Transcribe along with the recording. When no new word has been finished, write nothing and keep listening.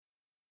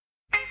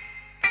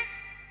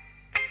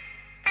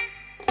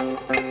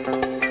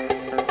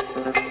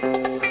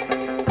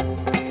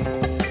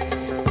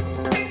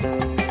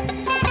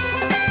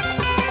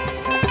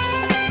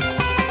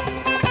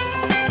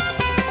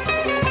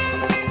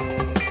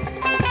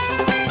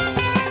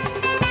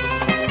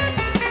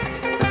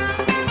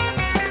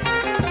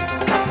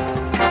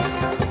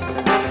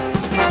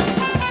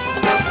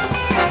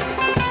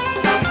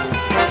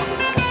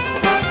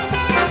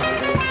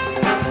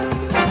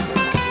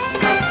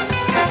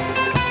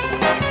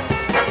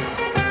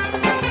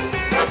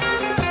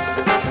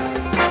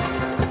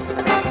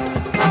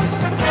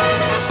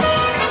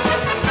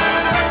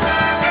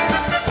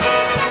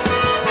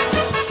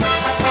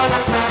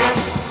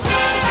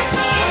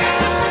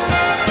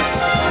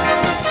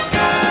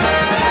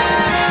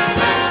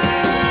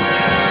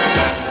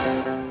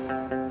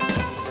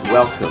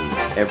welcome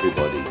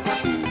everybody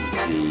to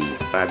the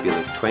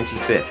fabulous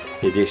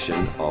 25th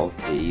edition of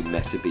the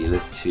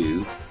Metebelis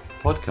 2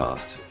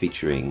 podcast,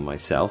 featuring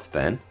myself,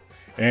 Ben.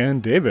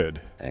 And David.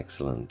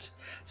 Excellent.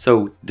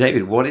 So,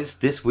 David, what is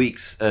this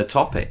week's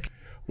topic?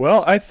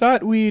 Well, I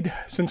thought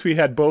since we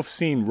had both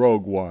seen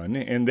Rogue One,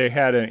 and they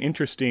had an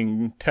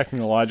interesting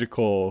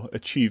technological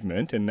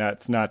achievement, and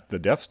that's not the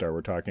Death Star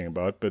we're talking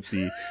about, but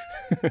the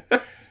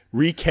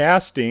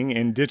recasting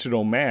and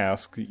digital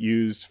mask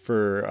used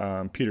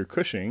for Peter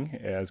Cushing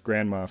as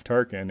Grand Moff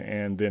Tarkin,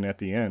 and then at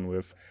the end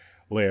with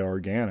Leia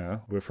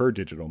Organa with her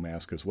digital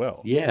mask as well.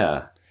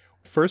 Yeah.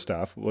 First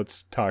off,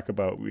 let's talk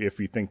about if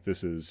we think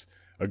this is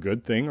a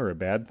good thing or a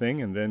bad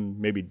thing, and then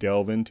maybe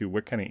delve into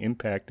what kind of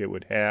impact it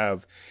would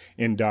have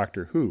in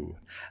Doctor Who.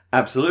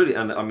 Absolutely.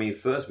 And I mean,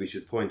 first we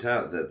should point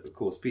out that, of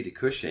course, Peter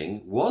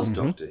Cushing was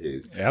Doctor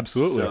Who.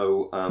 Absolutely.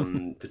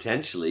 So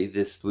potentially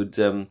this would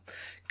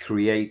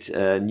create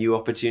new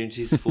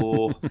opportunities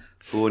for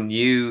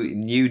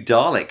new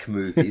Dalek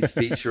movies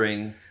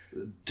featuring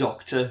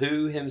Doctor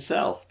Who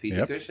himself,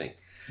 Peter Cushing.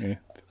 Yeah.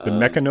 The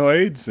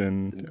mechanoids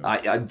and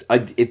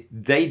if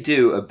they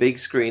do a big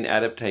screen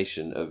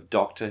adaptation of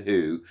Doctor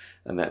Who,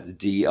 and that's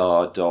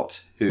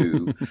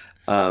Dr.Who,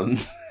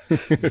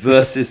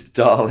 versus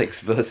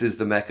Daleks versus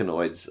the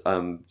mechanoids,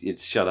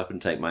 it's shut up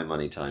and take my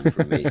money time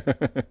from me.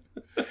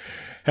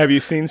 Have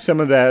you seen some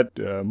of that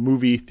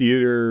movie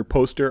theater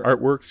poster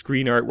artwork,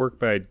 screen artwork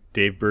by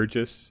Dave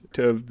Burgess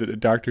of the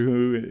Doctor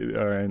Who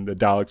and the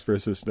Daleks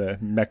versus the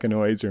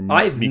mechanoids or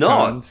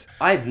Mekons?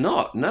 I've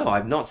not. No,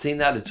 I've not seen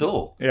that at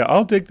all. Yeah,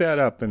 I'll dig that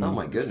up and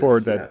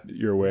forward that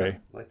your way. Yeah,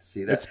 I'd like to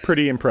see that. It's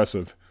pretty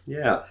impressive.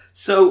 Yeah.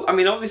 So, I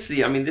mean,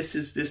 obviously,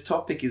 this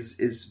topic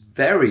is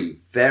very,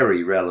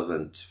 very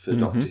relevant for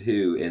Doctor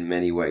Who in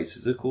many ways.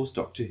 Because, of course,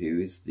 Doctor Who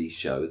is the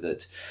show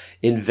that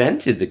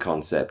invented the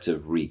concept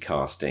of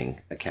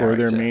recasting a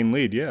character. For their main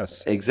lead,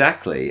 yes.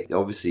 Exactly.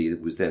 Obviously,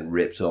 it was then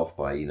ripped off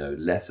by,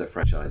 lesser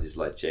franchises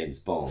like James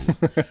Bond.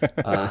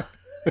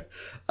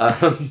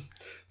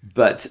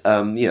 But,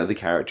 the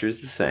character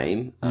is the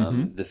same.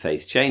 The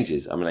face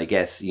changes. I mean, I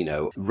guess,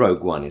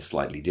 Rogue One is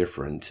slightly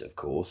different, of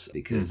course,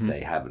 because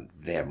they haven't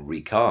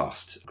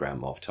recast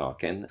Grand Moff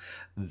Tarkin.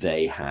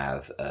 They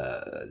have,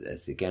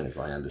 as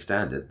I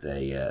understand it,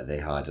 they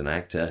hired an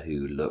actor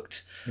who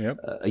looked,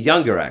 a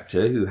younger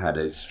actor who had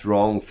a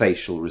strong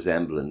facial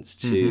resemblance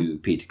to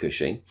Peter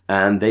Cushing.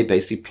 And they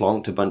basically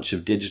plonked a bunch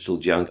of digital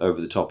junk over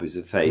the top of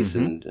his face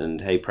and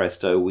hey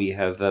presto, we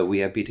have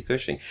Peter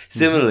Cushing.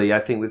 Similarly, I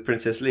think with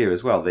Princess Leia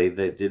as well,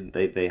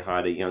 they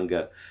hired a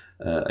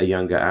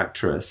younger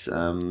actress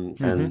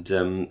and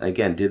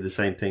again did the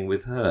same thing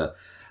with her.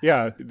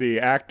 Yeah, the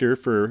actor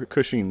for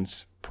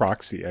Cushing's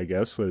proxy, I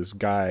guess, was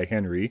Guy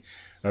Henry,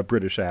 a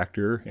British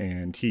actor,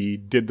 and he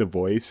did the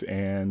voice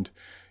and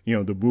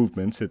the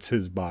movements. It's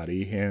his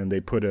body, and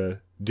they put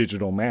a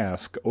digital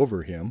mask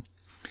over him.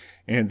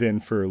 And then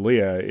for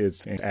Leia,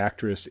 it's an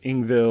actress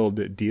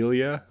Ingvild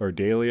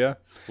Dahlia.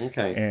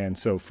 Okay. And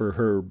so for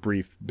her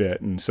brief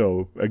bit, and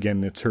so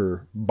again, it's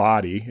her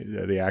body,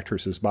 the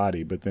actress's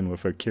body, but then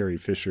with a Carrie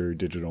Fisher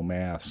digital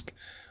mask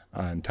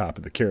on top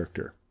of the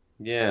character.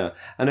 Yeah,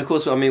 and of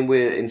course, I mean,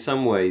 we're in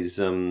some ways,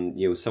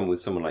 with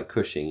someone like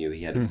Cushing,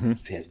 he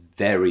has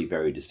very,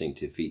 very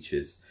distinctive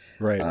features.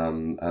 Right.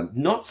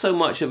 Not so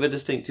much of a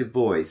distinctive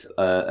voice,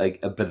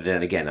 but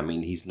then again, I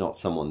mean, he's not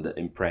someone that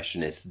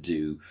impressionists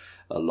do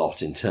a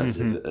lot in terms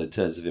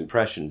of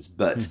impressions,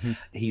 but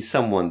he's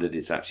someone that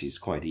it's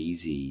quite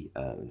easy.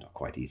 Not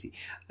quite easy.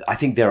 I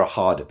think there are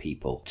harder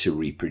people to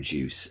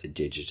reproduce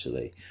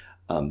digitally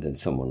than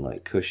someone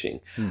like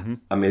Cushing.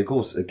 I mean, of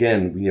course,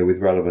 again, with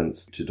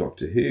relevance to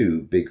Doctor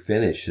Who, Big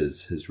Finish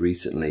has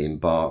recently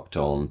embarked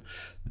on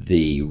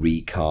the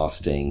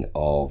recasting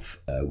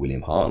of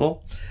William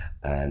Hartnell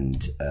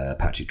and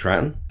Patrick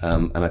Troughton,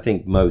 and I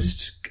think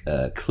most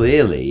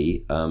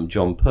clearly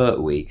John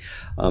Pertwee.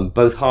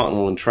 Both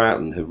Hartnell and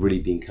Troughton have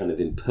really been kind of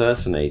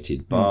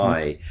impersonated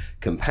by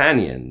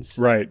companions.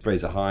 Right.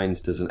 Fraser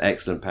Hines does an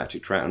excellent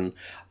Patrick Troughton.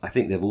 I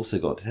think they've also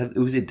got,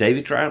 was it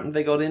David Troughton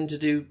they got in to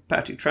do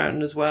Patrick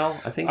Troughton as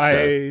well? I think so.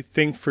 I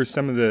think for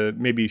some of the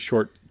maybe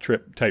short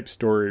trip type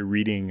story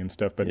reading and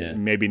stuff, but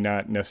maybe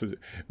not necessarily,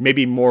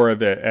 maybe more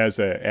of it as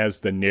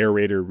the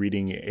narrator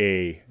reading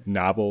a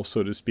novel,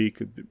 so to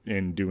speak,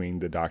 and doing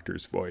the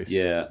Doctor's voice.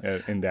 Yeah.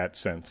 In that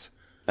sense.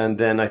 And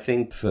then I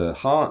think for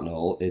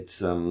Hartnell,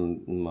 it's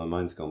my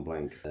mind's gone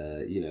blank.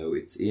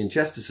 It's Ian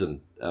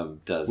Chesterton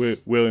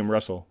does William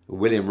Russell.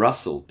 William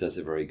Russell does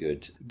a very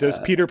good. Does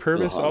Peter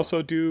Purves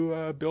also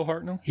do Bill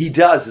Hartnell? He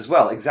does as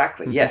well.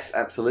 Exactly. Yes,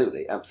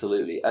 absolutely.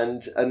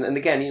 And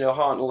again,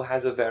 Hartnell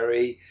has a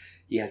very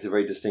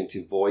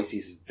distinctive voice.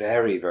 He's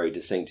very, very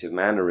distinctive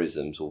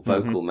mannerisms or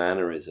vocal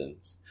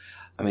mannerisms.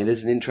 I mean,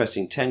 there's an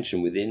interesting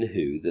tension within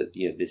Who that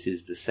this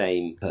is the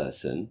same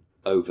person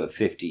over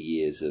 50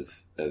 years of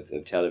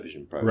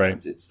television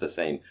programs. Right. It's the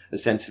same,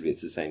 essentially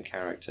it's the same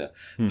character,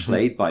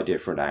 played by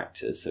different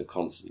actors, so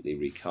constantly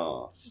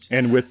recast.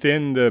 And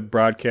within the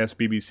broadcast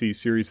BBC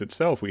series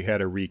itself, we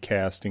had a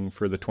recasting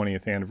for the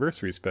 20th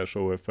anniversary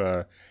special with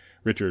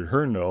Richard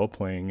Hurndall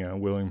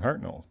playing William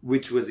Hartnell.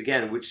 Which was,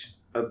 again,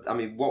 I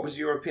mean, what was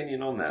your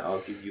opinion on that?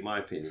 I'll give you my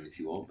opinion if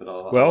you want, but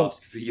I'll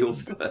ask for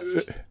yours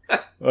first.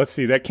 Let's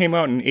see, that came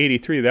out in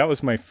 1983. That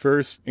was my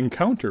first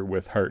encounter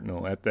with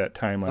Hartnell at that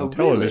time on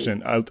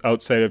television,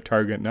 outside of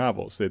Target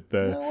Novels. No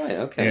way,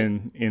 okay.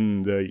 And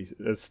in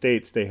the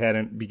States, they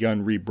hadn't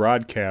begun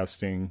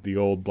rebroadcasting the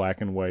old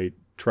black and white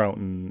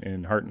Troughton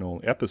and Hartnell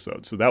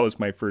episodes. So that was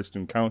my first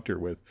encounter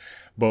with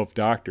both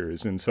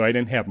doctors. And so I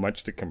didn't have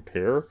much to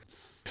compare.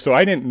 So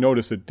I didn't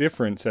notice a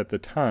difference at the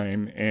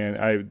time,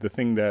 and the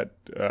thing that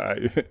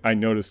I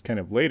noticed kind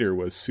of later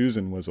was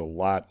Susan was a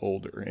lot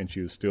older, and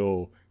she was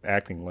still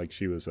acting like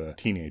she was a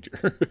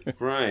teenager.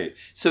 Right.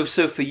 So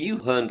for you,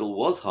 Hurndall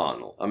was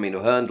Hartnell. I mean,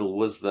 Hurndall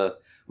was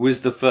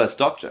the first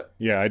Doctor.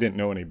 Yeah, I didn't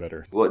know any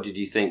better. What did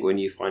you think when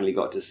you finally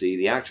got to see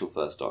the actual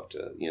first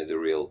Doctor? The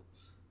real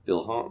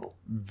Bill Hartnell.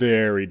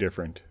 Very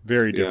different.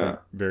 Very different.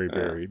 Yeah.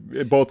 Very.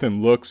 Both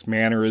in looks,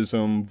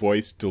 mannerism,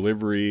 voice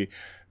delivery.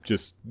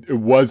 Just, it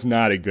was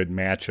not a good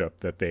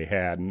matchup that they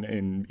had.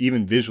 And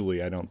even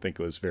visually, I don't think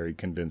it was very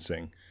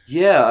convincing.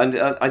 Yeah, and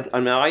I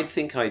mean, I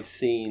think I'd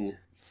seen...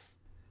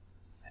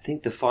 I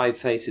think the 5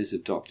 Faces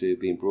of Doctor Who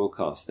being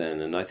broadcast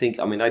then, and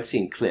I'd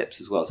seen clips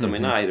as well. So I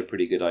mean, I had a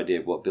pretty good idea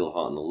of what Bill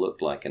Hartnell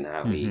looked like and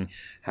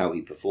how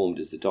he performed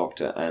as the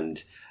Doctor.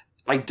 And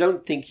I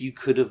don't think you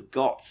could have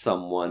got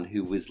someone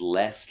who was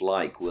less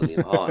like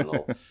William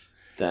Hartnell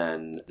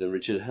than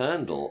Richard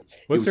Hurndall.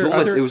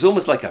 It was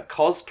almost like a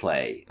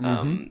cosplay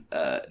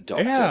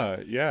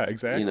Doctor. Yeah,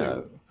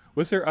 exactly.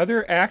 Was there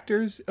other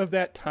actors of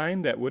that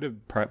time that would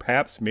have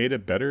perhaps made a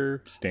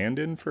better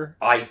stand-in for?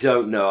 I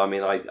don't know. I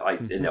mean, I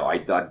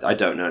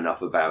don't know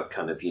enough about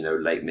kind of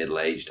late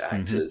middle-aged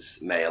actors,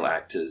 male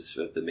actors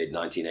of the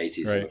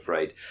mid-1980s. Right. I'm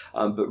afraid,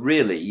 but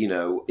really,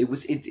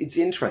 it's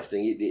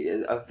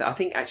interesting. I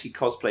think actually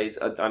cosplays.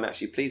 I'm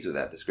actually pleased with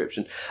that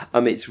description.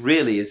 It's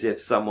really as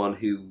if someone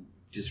who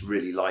just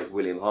really liked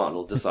William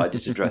Hartnell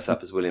decided to dress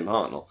up as William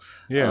Hartnell.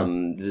 Yeah.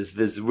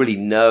 There's really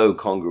no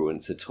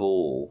congruence at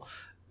all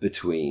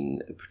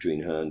between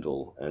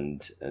Hurndall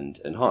and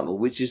Hartnell,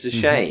 which is a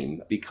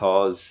shame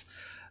because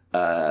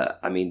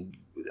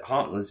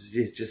Hartnell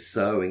is just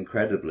so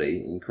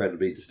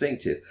incredibly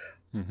distinctive.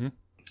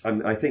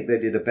 I think they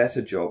did a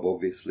better job,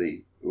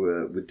 obviously,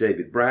 with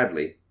David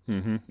Bradley.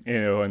 And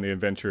the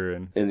Adventure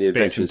in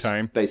Space and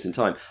Time. Space and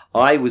Time.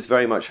 I was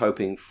very much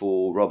hoping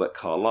for Robert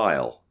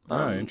Carlyle.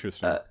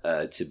 Interesting.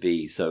 To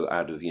be so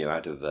out of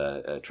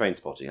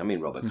Trainspotting. I mean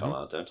Robert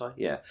Carlyle, don't I?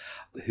 Yeah.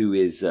 Who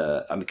is?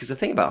 Because the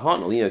thing about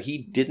Hartnell, he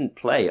didn't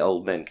play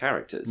old men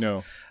characters.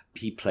 No.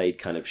 He played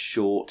kind of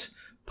short,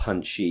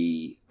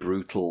 punchy,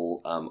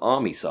 brutal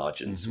army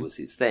sergeants was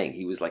his thing.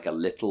 He was like a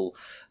little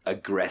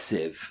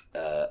aggressive,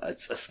 a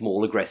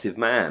small aggressive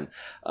man.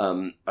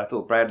 I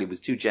thought Bradley was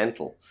too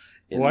gentle.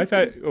 I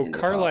thought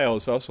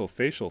Carlyle's also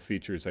facial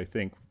features, I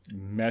think,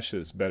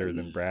 meshes better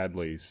than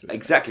Bradley's.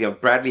 Exactly.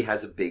 Bradley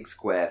has a big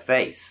square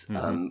face,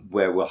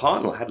 where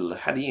Hartnell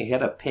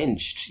had a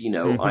pinched.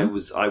 I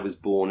was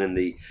born in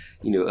the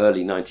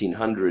early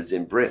 1900s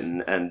in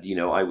Britain, and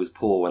I was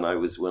poor when I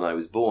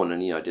was born,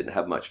 and I didn't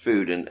have much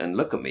food. And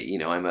look at me,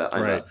 I'm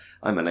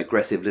an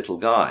aggressive little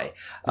guy.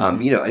 I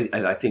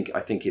think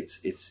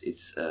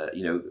it's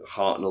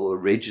Hartnell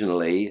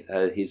originally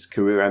his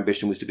career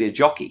ambition was to be a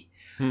jockey.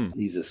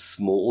 He's a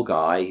small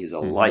guy. He's a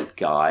light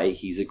guy.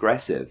 He's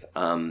aggressive.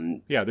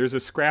 There's a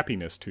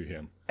scrappiness to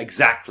him.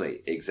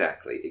 Exactly.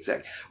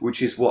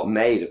 Which is what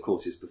made, of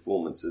course, his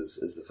performance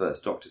as the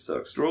first Doctor so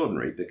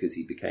extraordinary, because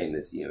he became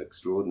this,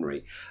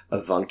 extraordinary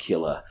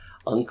avuncular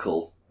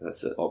uncle.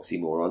 That's an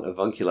oxymoron.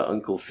 Avuncular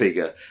uncle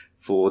figure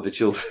for the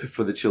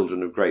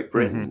children of Great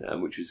Britain,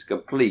 which was a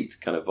complete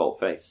kind of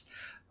volte-face.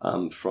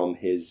 From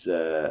his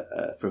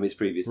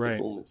previous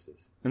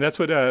performances, and that's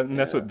what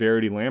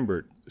Verity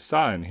Lambert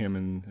saw in him,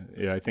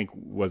 and I think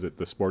was it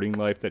The Sporting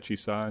Life that she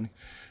saw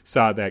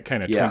that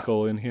kind of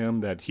twinkle in him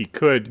that he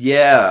could.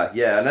 Yeah,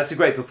 and that's a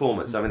great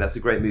performance. I mean, that's a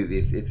great movie.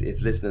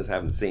 If listeners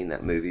haven't seen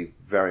that movie,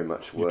 very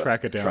much worth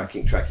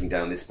tracking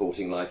down this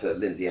Sporting Life,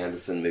 Lindsay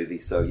Anderson movie.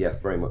 So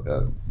very much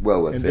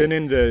well worth seeing. And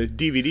then in the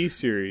DVD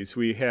series,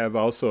 we have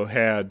also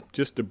had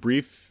just a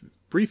brief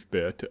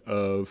bit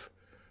of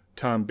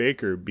Tom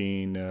Baker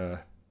being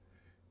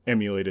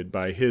emulated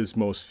by his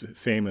most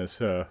famous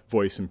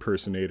voice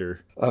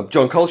impersonator,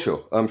 John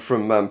Coleshaw,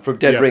 from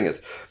Dead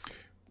Ringers,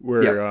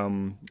 where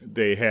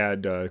they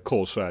had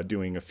Coleshaw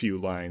doing a few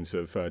lines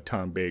of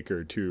Tom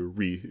Baker to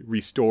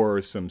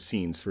restore some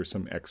scenes for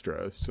some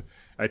extras.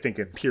 I think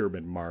in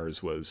Pyramid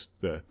Mars was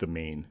the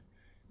main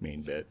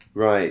bit.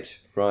 Right.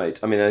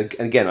 I mean, and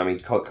again,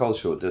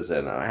 Coleshaw does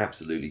an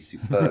absolutely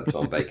superb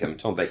Tom Baker. I mean,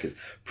 Tom Baker's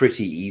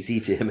pretty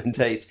easy to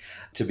imitate,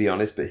 to be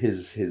honest, but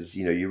his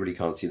you really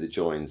can't see the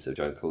joins of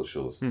John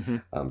Coleshaw's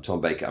Tom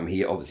Baker. I mean,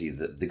 he obviously,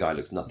 the guy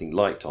looks nothing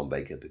like Tom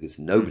Baker, because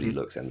nobody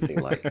looks anything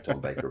like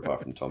Tom Baker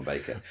apart from Tom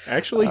Baker.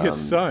 Actually, his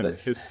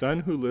son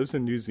who lives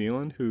in New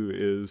Zealand, who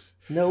is...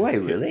 No way,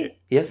 really?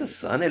 He has a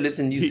son who lives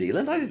in New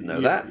Zealand? I didn't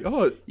know that.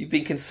 Oh, you've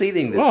been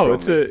concealing this from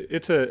me.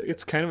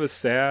 It's kind of a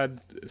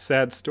sad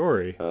sad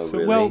story. Oh, So,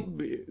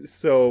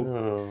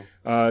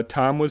 really?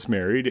 Tom was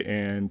married,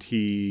 and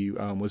he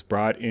was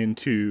brought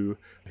into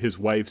his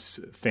wife's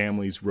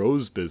family's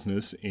rose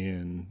business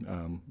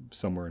in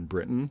somewhere in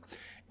Britain.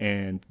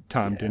 And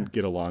Tom didn't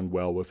get along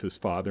well with his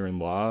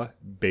father-in-law.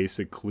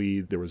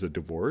 Basically, there was a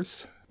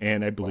divorce.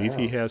 And I believe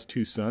he has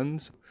 2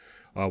 sons.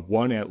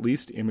 One at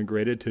least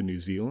immigrated to New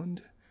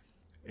Zealand.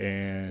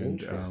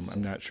 And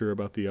I'm not sure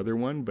about the other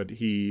one, but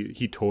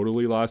he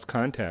totally lost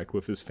contact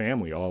with his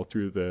family all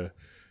through the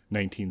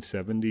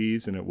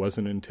 1970s, and it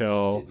wasn't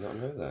until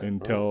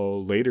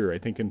later, I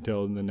think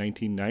until in the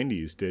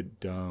 1990s, did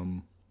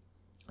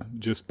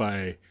just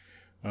by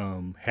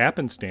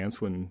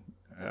happenstance when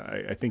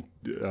I think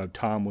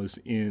Tom was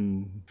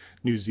in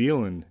New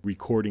Zealand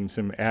recording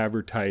some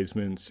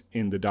advertisements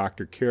in the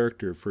Doctor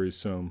character for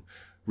some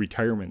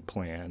retirement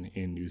plan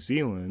in New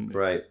Zealand.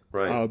 Right.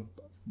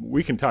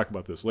 We can talk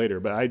about this later,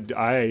 but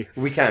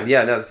we can.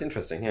 Yeah, no, it's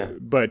interesting. Yeah,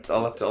 but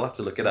I'll have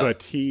to look it up.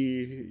 But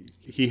he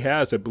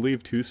has, I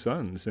believe, 2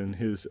 sons, and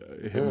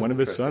one of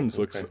his sons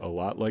looks a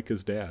lot like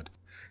his dad.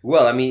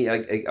 Well, I mean,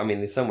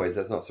 in some ways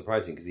that's not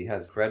surprising because he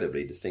has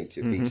incredibly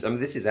distinctive features. I mean,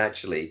 this is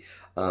actually,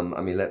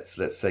 let's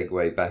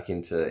segue back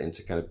into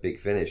kind of Big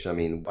Finish. I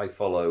mean, I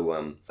follow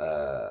who's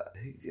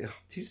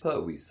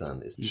Pertwee's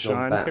son? He's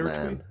Sean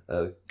Batman.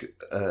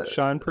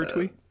 Sean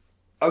Pertwee.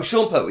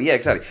 Sean Pertwee, yeah,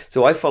 exactly.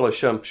 So I follow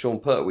Sean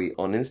Pertwee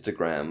on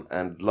Instagram,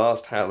 and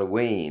last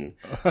Halloween,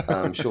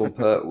 Sean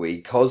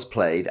Pertwee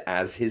cosplayed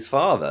as his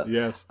father.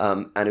 Yes.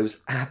 And it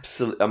was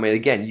absolutely, I mean,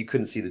 again, you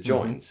couldn't see the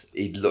joints.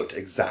 He looked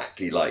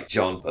exactly like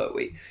Sean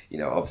Pertwee.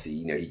 Obviously,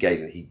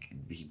 he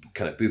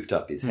kind of boofed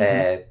up his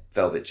hair,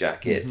 velvet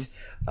jacket,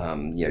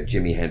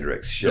 Jimi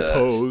Hendrix shirt. The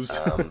pose.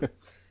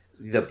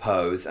 The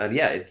pose. And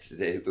yeah, it's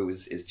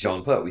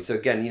Sean Pertwee. So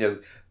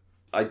again,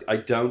 I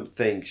don't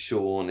think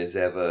Sean is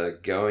ever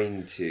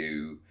going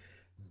to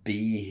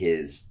be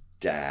his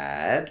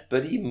dad,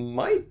 but he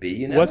might be.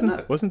 You never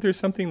know. Wasn't there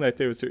something like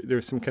there was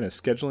some kind of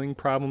scheduling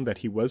problem that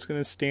he was going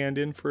to stand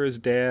in for his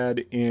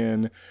dad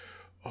in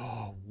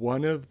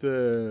one of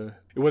the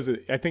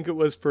I think it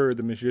was for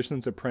The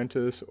Magician's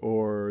Apprentice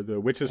or The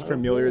Witch's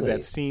Familiar, really?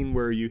 that scene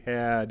where you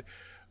had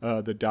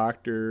the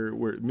doctor,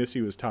 where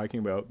Misty was talking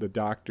about the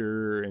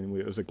doctor, and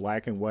it was like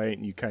black and white,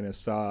 and you kind of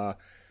saw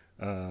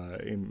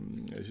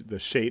in the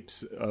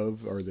shapes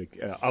of or the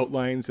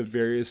outlines of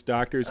various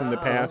doctors in the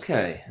past.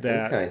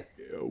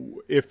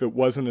 If it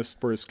wasn't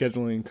for a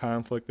scheduling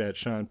conflict, that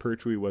Sean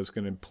Pertwee was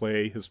going to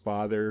play his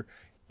father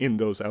in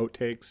those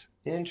outtakes.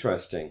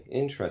 Interesting.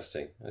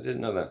 I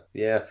didn't know that.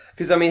 Yeah,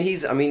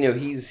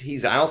 because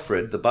he's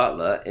Alfred the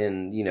butler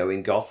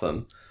in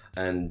Gotham,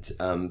 and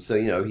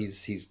so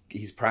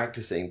he's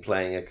practicing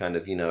playing a kind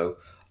of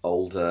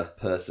older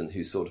person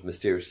who's sort of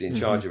mysteriously in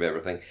charge of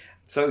everything.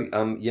 So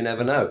you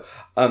never know.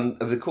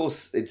 Of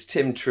course, it's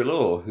Tim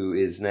Treloar who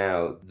is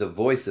now the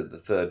voice of the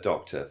Third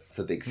Doctor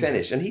for Big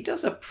Finish, and he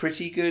does a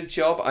pretty good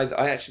job.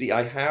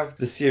 I have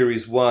the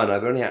series 1.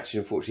 I've only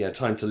actually unfortunately had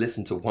time to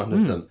listen to one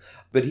of them,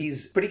 but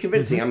he's pretty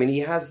convincing. I mean, he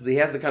has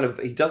the kind of,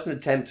 he doesn't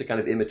attempt to kind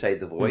of imitate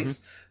the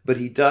voice, but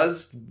he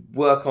does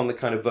work on the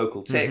kind of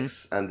vocal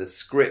tics, and the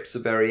scripts are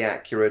very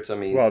accurate. I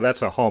mean, well,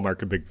 that's a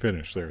hallmark of Big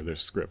Finish. Their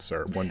scripts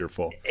are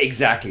wonderful.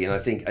 Exactly, and I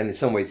think, and in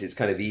some ways, it's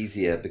kind of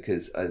easier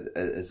because,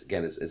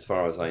 as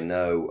far as I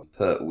know,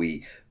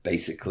 Pertwee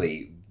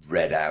basically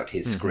read out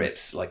his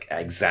scripts like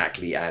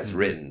exactly as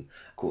written.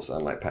 Of course,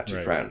 unlike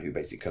Patrick Troughton, who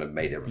basically kind of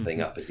made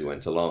everything up as he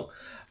went along.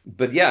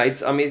 But yeah,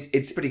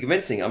 it's pretty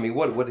convincing. I mean,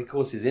 what of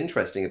course is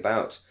interesting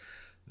about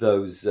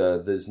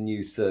those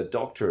new Third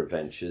Doctor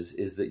adventures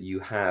is that you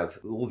have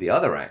all the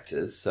other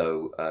actors,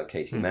 so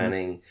Katie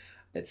Manning,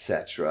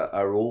 etc.,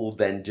 are all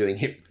then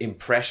doing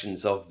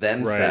impressions of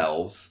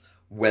themselves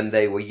when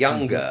they were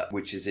younger,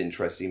 which is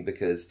interesting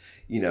because,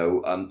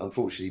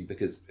 unfortunately,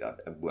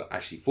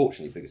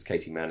 fortunately, because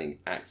Katie Manning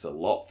acts a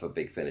lot for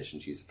Big Finish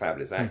and she's a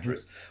fabulous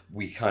actress,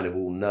 we kind of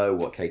all know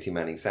what Katie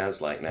Manning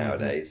sounds like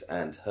nowadays,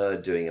 and her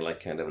doing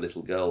like kind of a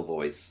little girl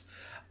voice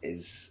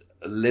is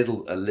a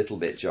little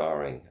bit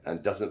jarring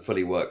and doesn't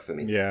fully work for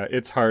me. Yeah,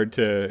 it's hard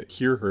to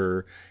hear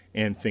her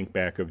and think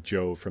back of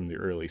Jo from the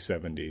early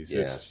 70s.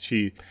 Yeah.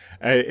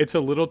 It's a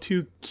little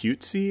too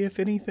cutesy, if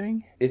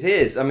anything. It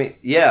is. I mean,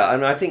 yeah,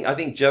 and I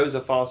think Jo's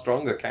a far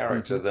stronger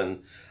character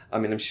than,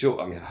 I'm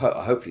sure,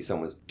 hopefully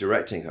someone's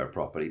directing her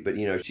properly, but,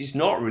 she's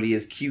not really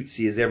as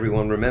cutesy as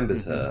everyone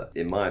remembers her,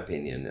 in my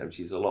opinion.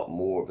 She's a lot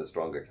more of a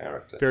stronger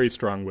character. Very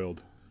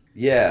strong-willed.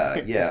 Yeah,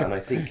 and I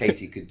think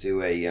Katie could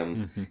do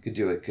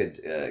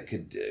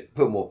could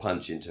put more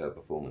punch into her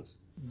performance.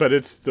 But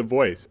it's the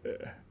voice.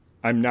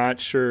 I'm not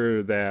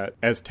sure that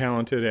as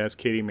talented as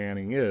Katie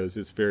Manning is,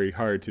 it's very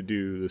hard to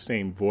do the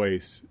same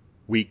voice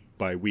week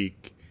by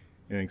week.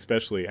 And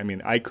especially,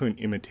 I couldn't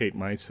imitate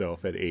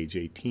myself at age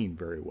 18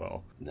 very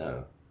well.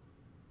 No.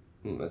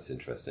 That's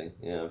interesting.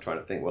 Yeah, I'm trying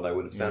to think what I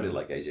would have sounded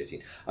like age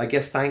 18. I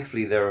guess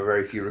thankfully there are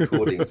very few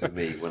recordings of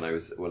me when I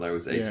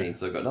was 18,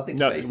 so I've got nothing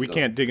to base we it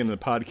can't dig into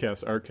the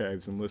podcast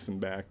archives and listen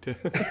back to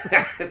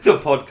the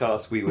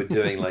podcast we were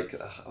doing like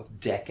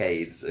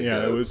decades ago.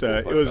 Yeah,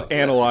 it was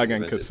analog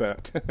and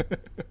cassette.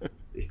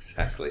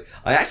 Exactly.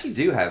 I actually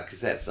do have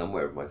cassettes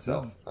somewhere of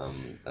myself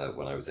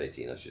when I was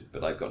 18.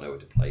 But I've got nowhere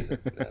to play them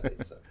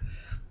nowadays. So.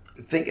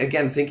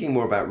 Thinking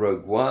more about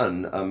Rogue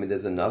One,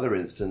 there's another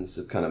instance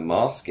of kind of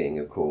masking,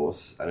 of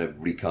course, and of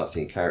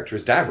recasting a character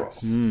as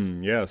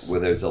Davros. Yes. Where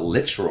there's a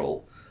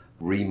literal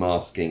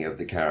remasking of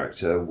the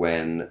character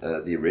when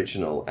the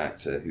original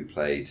actor who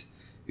played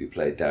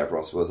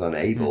Davros was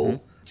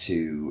unable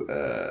to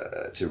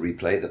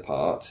replay the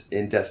part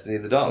in Destiny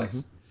of the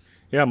Daleks.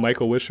 Yeah,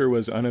 Michael Wisher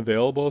was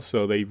unavailable,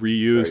 so they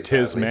reused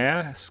his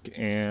mask,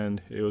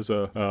 and it was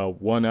a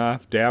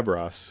one-off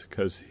Davros,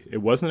 because it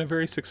wasn't a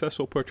very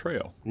successful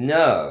portrayal.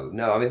 No.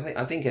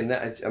 I think in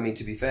that,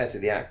 to be fair to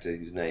the actor,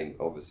 whose name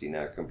obviously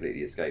now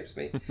completely escapes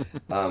me,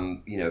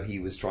 he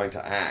was trying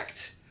to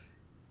act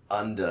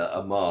under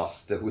a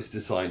mask that was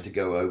designed to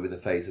go over the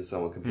face of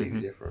someone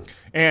completely different.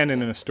 And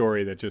in a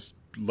story that just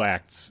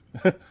lacked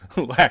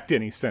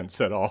any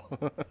sense at all.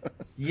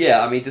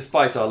 Yeah,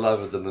 despite our love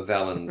of the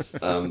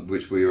Movellans,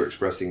 which we were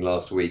expressing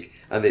last week,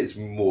 and it's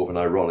more of an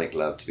ironic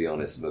love, to be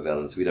honest,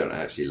 Movellans. We don't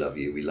actually love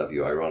you, we love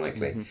you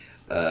ironically.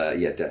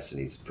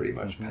 Destiny's pretty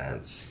much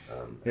pants.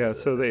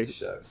 So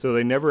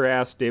they never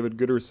asked David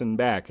Gooderson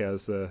back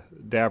as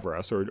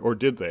Davros, or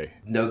did they?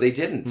 No, they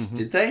didn't.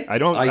 Did they? I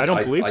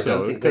don't believe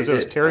so, because it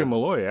was Terry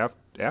Malloy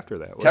after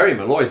that. Terry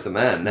Malloy's the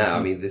man now.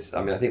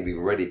 I think we've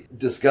already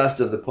discussed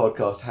on the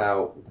podcast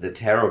how the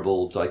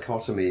terrible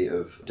dichotomy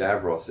of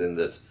Davros, in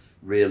that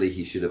really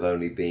he should have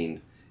only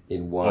been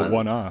in a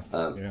one-off.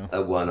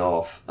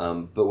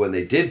 But when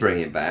they did bring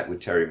him back with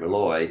Terry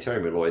Malloy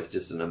is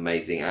just an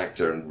amazing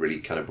actor and really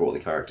kind of brought the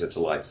character to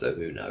life. So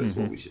who knows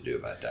what we should do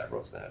about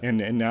Davros now.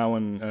 And now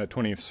in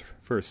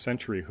 21st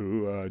Century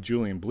Who,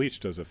 Julian Bleach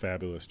does a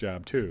fabulous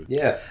job too.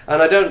 Yeah,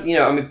 and I don't,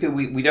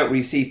 we don't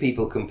really see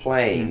people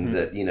complain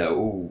that,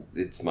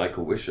 it's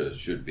Michael Wisher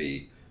should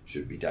be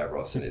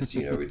Davros, and it's,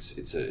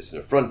 it's an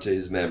affront to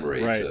his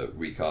memory to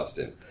recast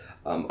him.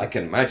 I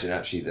can imagine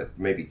actually that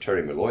maybe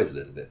Terry Malloy's a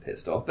little bit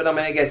pissed off, but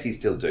I guess he's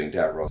still doing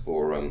Davros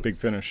for Big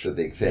Finish. For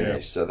Big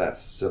Finish, so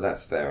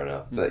that's fair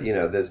enough. But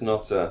there's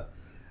not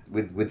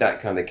with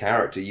that kind of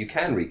character you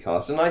can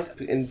recast, and I'm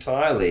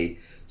entirely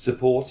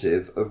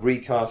supportive of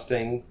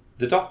recasting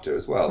the Doctor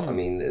as well.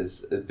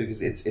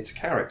 Because it's a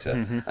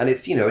character, and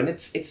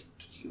it's it's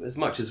as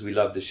much as we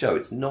love the show,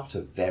 it's not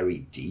a very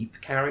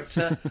deep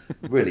character.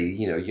 Really,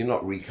 you're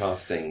not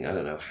recasting, I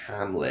don't know,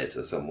 Hamlet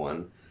or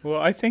someone. Well,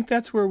 I think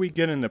that's where we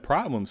get into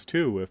problems,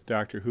 too, with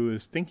Doctor Who,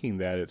 is thinking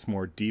that it's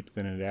more deep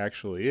than it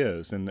actually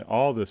is. And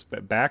all this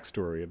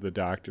backstory of the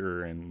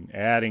Doctor and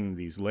adding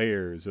these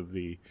layers of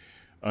the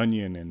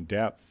onion and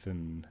depth.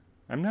 And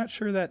I'm not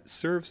sure that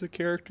serves the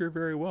character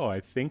very well. I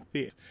think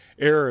the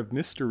air of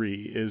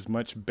mystery is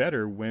much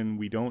better when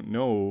we don't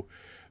know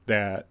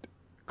that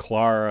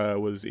Clara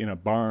was in a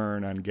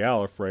barn on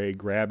Gallifrey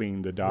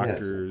grabbing the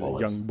Doctor,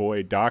 young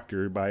boy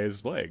Doctor, by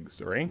his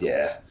legs or ankles.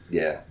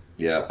 Yeah.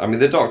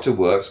 The Doctor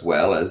works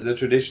well as a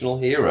traditional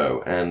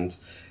hero, and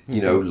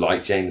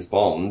like James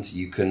Bond,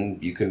 you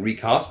can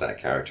recast that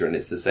character, and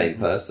it's the same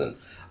person.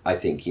 I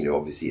think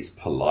obviously it's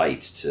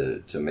polite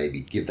to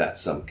maybe give that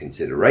some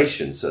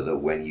consideration, so that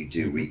when you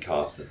do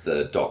recast the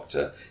Third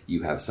Doctor,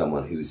 you have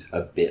someone who's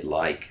a bit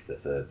like the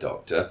Third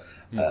Doctor.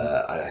 And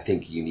I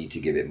think you need to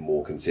give it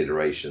more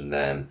consideration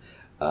than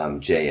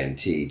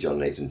JNT, John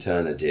Nathan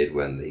Turner, did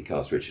when he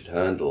cast Richard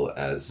Hurndall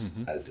as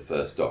the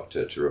First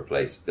Doctor to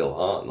replace Bill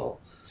Hartnell.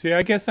 See,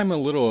 I guess I'm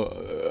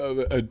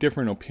a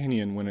different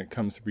opinion when it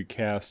comes to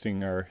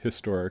recasting our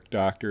historic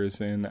Doctors,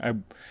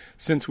 and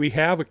since we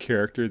have a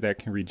character that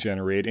can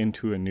regenerate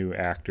into a new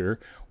actor,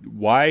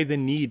 why the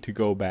need to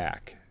go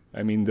back?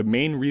 The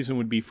main reason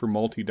would be for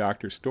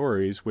multi-Doctor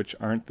stories, which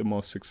aren't the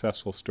most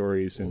successful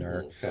stories in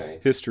our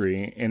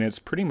history, and it's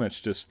pretty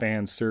much just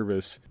fan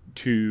service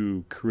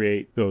to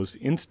create those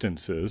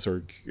instances,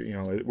 or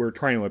we're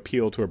trying to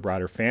appeal to a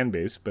broader fan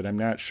base, but I'm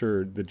not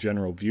sure the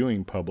general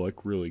viewing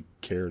public really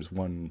cares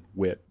one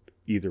whit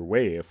either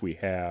way.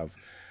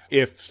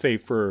 If say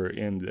for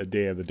in the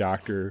Day of the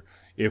Doctor,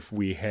 if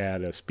we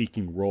had a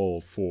speaking role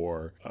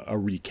for a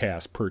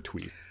recast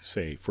Pertwee,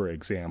 say, for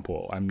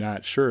example, I'm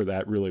not sure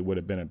that really would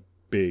have been a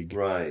big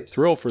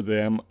thrill for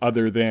them,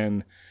 other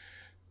than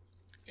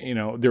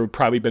there would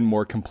probably been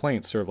more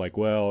complaints, sort of like,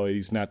 well,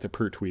 he's not the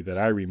Pertwee that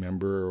I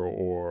remember,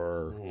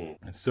 or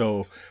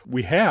so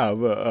we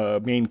have a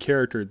main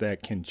character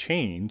that can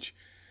change,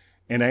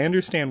 and I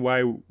understand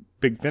why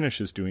Big Finish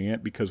is doing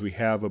it, because we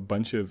have a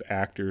bunch of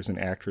actors and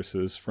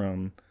actresses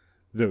from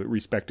the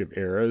respective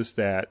eras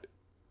that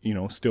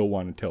still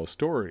want to tell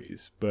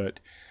stories,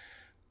 but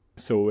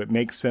so it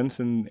makes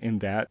sense in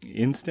that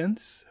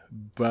instance,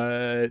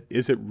 but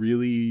is it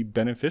really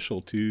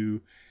beneficial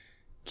to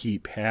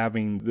keep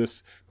having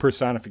this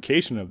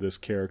personification of this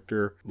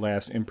character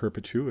last in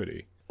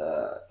perpetuity?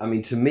 I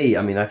mean, to me,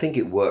 I mean, I think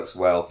it works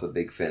well for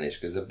Big Finish,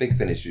 because a Big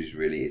Finish is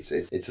really,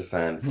 it's a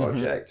fan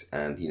project,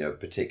 and, you know,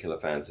 particular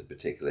fans of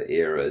particular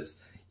eras.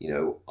 You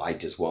know, I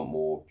just want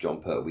more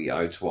Jon Pertwee.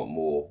 I just want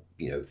more,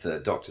 you know,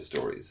 Third Doctor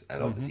stories.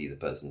 And obviously the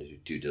person who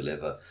to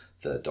deliver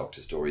Third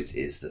Doctor stories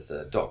is the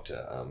Third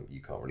Doctor.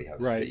 You can't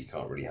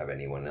really have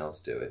anyone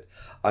else do it.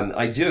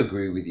 I do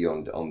agree with you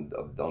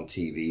on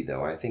TV,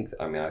 though. I think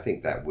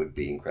that would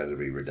be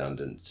incredibly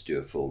redundant to do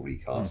a full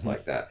recast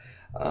like that.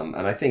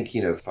 And I think,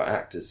 you know, for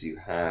actors who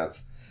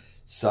have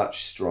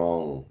such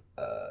strong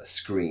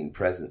screen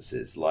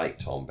presences like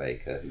Tom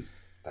Baker, who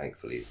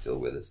thankfully is still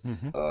with us,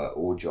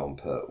 or Jon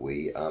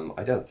Pertwee,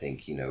 I don't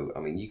think, you know,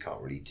 I mean, you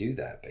can't really do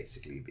that,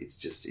 basically. It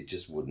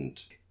just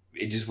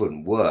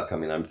wouldn't work. I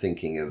mean, I'm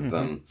thinking of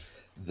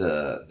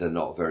the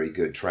not very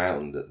good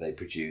Troughton that they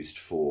produced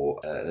for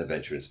An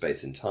Adventure in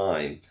Space and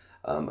Time.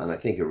 And I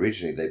think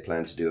originally they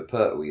planned to do a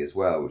Pertwee as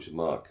well, which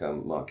Mark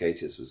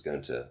Gatiss was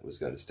going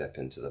to step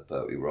into the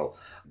Pertwee role.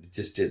 It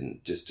just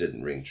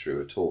didn't ring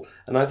true at all.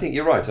 And I think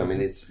you're right. I mean,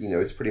 it's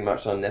pretty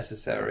much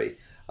unnecessary.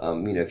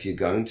 You know, if you're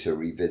going to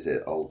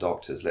revisit old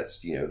Doctors, let's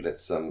give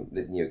us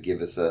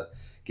a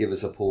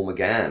Paul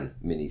McGann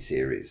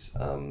miniseries.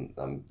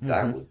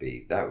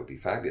 That would be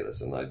fabulous,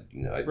 and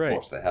I'd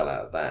watch the hell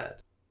out of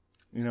that.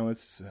 You know,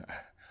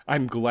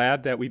 I'm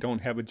glad that we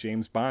don't have a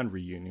James Bond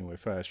reunion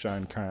with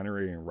Sean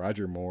Connery and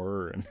Roger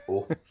Moore and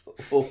all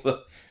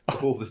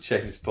the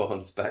James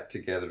Bonds back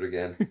together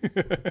again,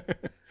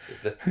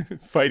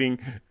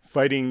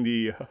 fighting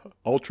the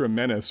Ultra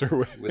Menace or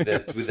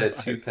whatever. with their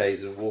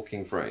toupees and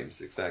walking frames.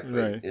 Exactly.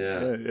 Right. Yeah.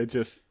 It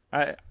just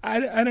I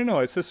don't know.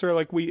 It's just sort of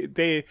like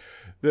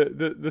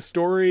the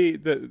story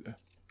that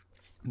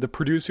the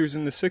producers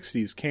in the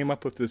 60s came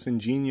up with this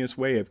ingenious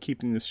way of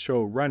keeping this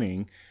show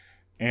running.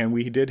 And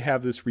we did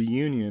have this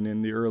reunion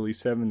in the early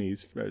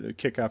 70s to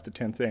kick off the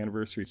 10th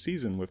anniversary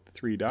season with the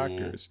three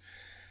Doctors.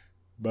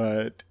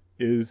 But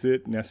is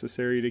it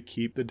necessary to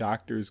keep the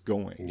Doctors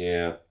going?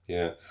 Yeah.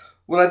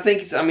 Well, I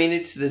think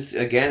it's this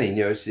again.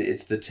 You know,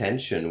 it's the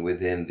tension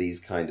within these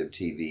kind of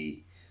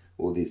TV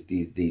or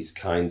these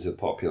kinds of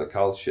popular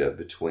culture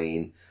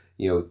between,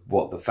 you know,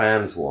 what the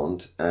fans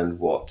want and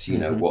what you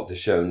know what the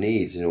show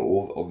needs. You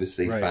know,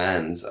 obviously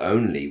fans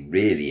only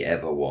really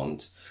ever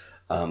want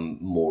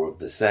more of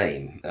the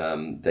same.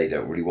 They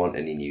don't really want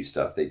any new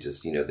stuff. They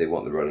just, you know, they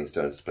want the Rolling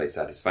Stones to play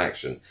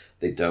Satisfaction.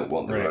 They don't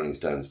want the Rolling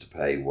Stones to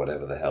play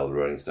whatever the hell the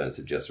Rolling Stones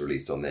have just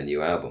released on their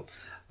new album.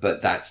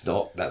 But that's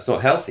not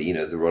healthy. You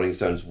know, the Rolling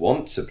Stones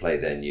want to play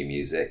their new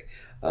music.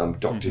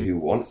 Doctor Who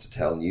wants to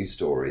tell new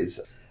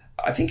stories.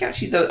 I think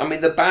actually,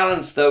 the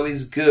balance though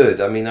is good.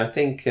 I mean, I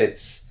think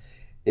it's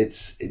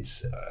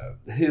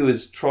Who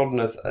has trodden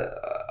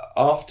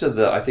after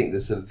the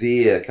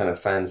severe kind of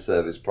fan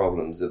service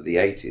problems of the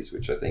 80s,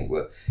 which I think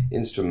were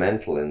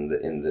instrumental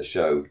in the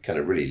show kind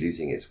of really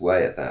losing its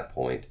way at that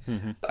point.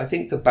 I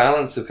think the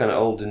balance of kind of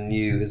old and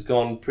new has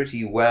gone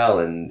pretty well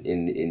in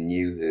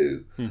New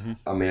Who.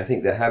 I mean, I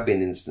think there have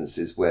been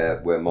instances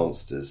where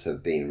monsters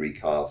have been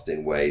recast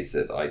in ways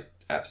that I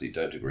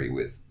absolutely don't agree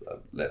with.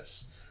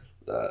 Let's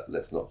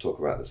not talk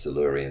about the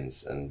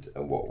Silurians and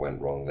what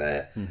went wrong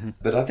there.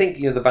 But I think,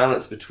 you know, the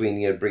balance between,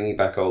 you know, bringing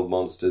back old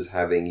monsters,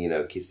 having, you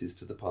know, kisses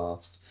to the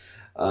past,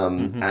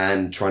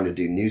 and trying to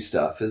do new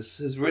stuff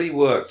has really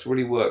worked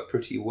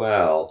pretty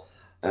well.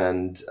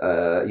 And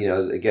you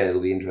know, again,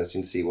 it'll be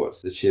interesting to see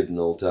what the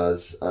Chibnall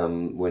does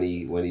when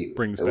he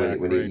brings back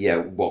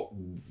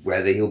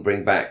whether he'll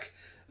bring back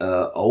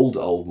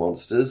old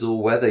monsters,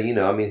 or whether, you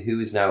know, I mean, Who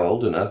is now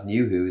old enough,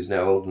 New Who is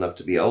now old enough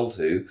to be old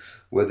Who,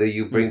 whether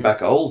you bring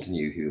back old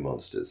New Who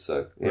monsters,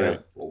 so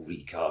or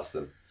recast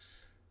them.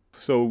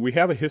 So we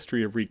have a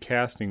history of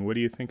recasting. What do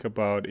you think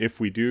about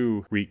if we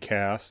do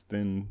recast,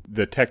 then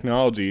the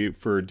technology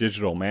for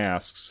digital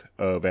masks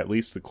of at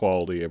least the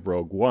quality of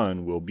Rogue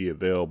One will be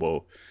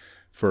available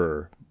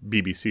for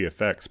BBC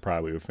effects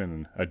probably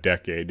within a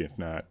decade, if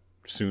not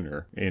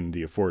sooner, in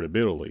the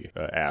affordability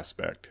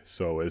aspect.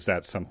 So is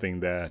that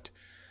something that,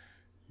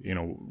 you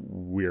know,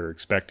 we're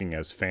expecting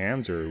as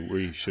fans, or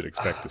we should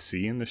expect to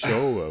see in the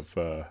show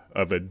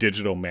of a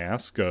digital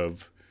mask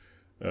of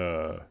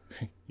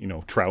you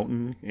know,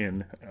 Troughton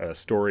in a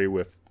story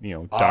with, you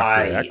know,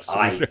 Dr. X?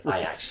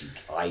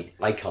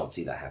 I can't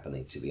see that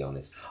happening, to be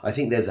honest. I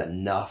think there's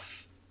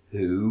enough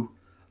Who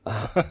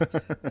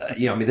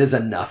you know, I mean, there's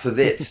enough of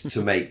it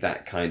to make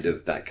that kind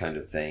of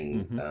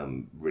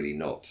thing really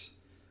not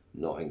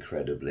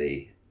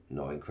incredibly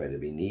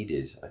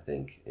needed, I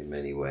think, in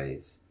many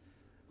ways.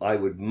 I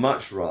would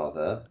much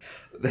rather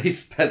they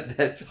spent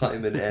their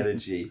time and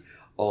energy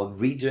on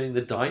redoing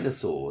the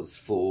dinosaurs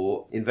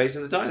for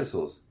Invasion of the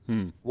Dinosaurs.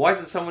 Why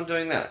isn't someone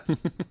doing that?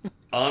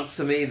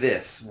 Answer me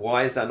this.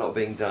 Why is that not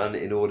being done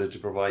in order to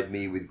provide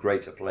me with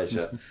greater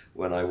pleasure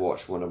when I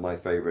watch one of my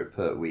favourite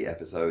Pertwee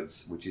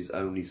episodes, which is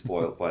only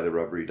spoilt by the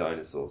rubbery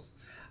dinosaurs?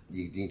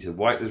 You need to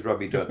wipe the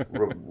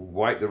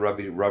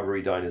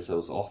rubbery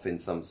dinosaurs off in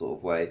some sort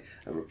of way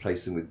and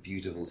replace them with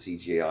beautiful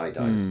CGI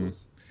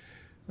dinosaurs.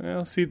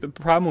 Well, see, the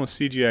problem with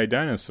CGI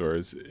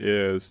dinosaurs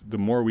is the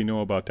more we know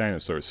about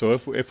dinosaurs. So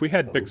if we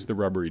had Bix the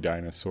rubbery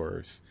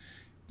dinosaurs,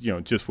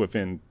 just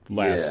within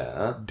last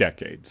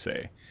decade,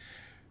 say,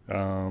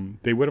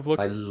 they would have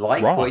looked I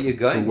like wrong where you're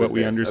going for what with we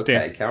this.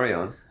 understand. Okay, carry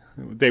on.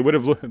 They would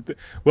have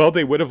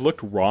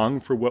looked wrong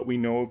for what we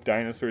know of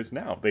dinosaurs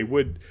now.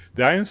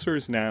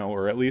 Dinosaurs now,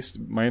 or at least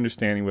my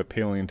understanding what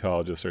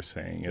paleontologists are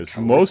saying is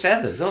most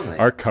feathers, aren't they?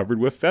 Are covered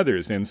with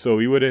feathers. And so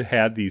we would have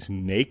had these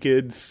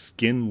naked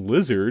skin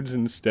lizards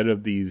instead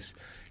of these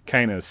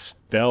kind of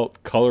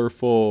svelte,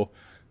 colorful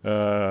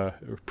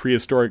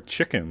prehistoric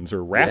chickens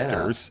or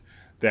raptors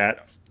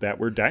that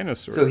were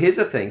dinosaurs. So here's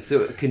the thing.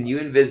 So can you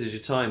envisage a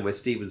time where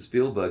Steven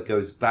Spielberg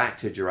goes back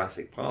to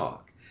Jurassic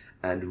Park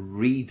and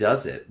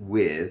redoes it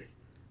with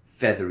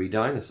feathery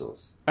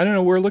dinosaurs? I don't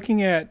know. We're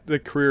looking at the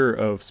career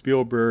of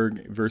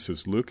Spielberg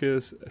versus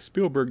Lucas.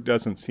 Spielberg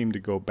doesn't seem to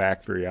go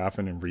back very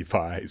often and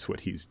revise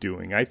what he's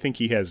doing. I think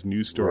he has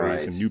new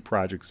stories and new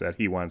projects that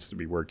he wants to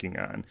be working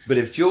on. But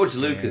if George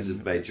Lucas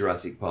had made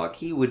Jurassic Park,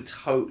 he would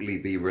totally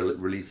be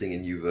releasing a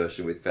new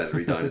version with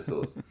feathery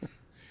dinosaurs.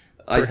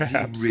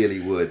 He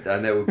really would.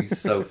 And that would be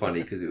so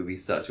funny because it would be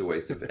such a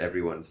waste of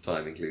everyone's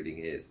time, including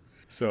his.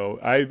 So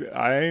I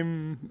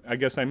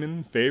guess I'm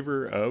in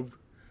favor of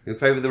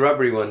the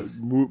rubbery ones.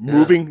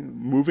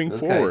 Moving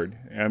forward,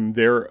 and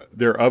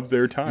they're of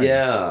their time.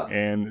 Yeah,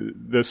 and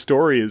the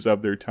story is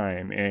of their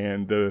time,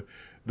 and the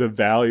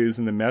values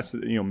and the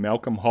message.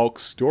 Malcolm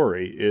Hulke's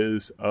story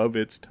is of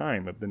its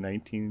time, of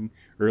the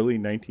early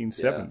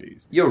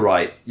 1970s. You're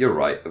right.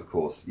 Of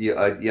course.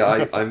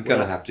 I'm going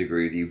to have to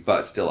agree with you,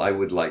 but still, I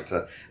would like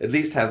to at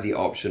least have the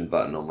option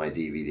button on my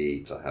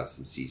DVD to have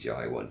some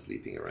CGI ones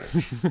leaping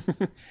around.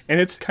 And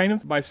it's kind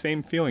of my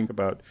same feeling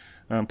about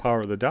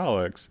Power of the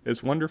Daleks.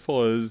 As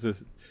wonderful as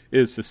it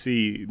is to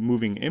see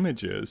moving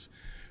images,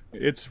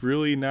 it's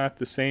really not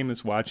the same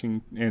as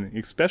watching, and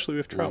especially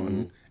with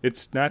Troughton,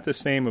 it's not the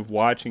same of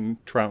watching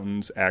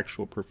Troughton's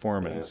actual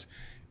performance.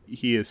 Yeah.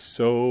 He is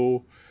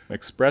so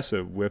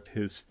expressive with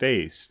his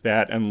face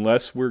that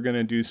unless we're going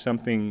to do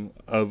something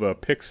of a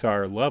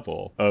Pixar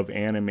level of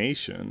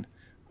animation,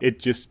 it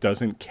just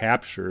doesn't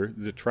capture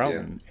the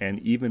Troughton. Yeah. And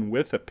even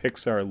with a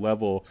Pixar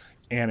level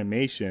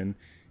animation,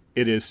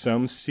 it is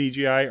some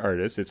CGI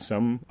artist, it's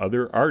some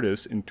other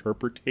artist's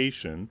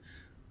interpretation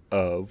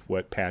of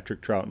what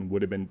Patrick Troughton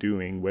would have been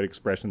doing, what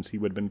expressions he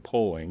would have been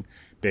pulling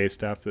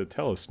based off the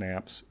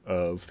telesnaps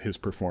of his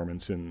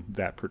performance in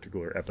that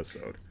particular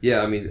episode.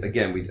 Yeah, I mean,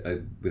 again,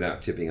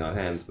 without tipping our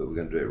hands, but we're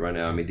going to do it right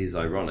now. I mean, it is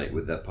ironic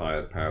with that Power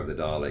of the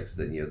Daleks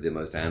that, the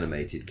most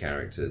animated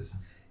characters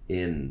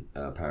in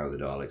Power of the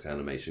Daleks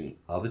animation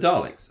are the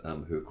Daleks,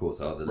 who, of course,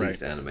 are the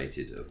least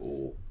animated of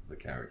all the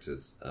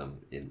characters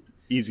in...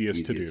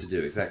 Easiest to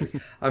do, exactly.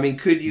 I mean,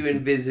 could you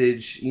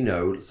envisage,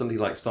 something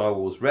like Star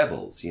Wars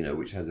Rebels,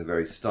 which has a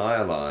very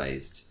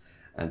stylized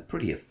and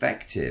pretty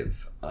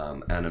effective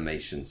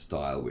animation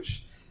style,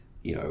 which,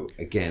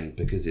 again,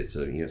 because it's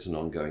it's an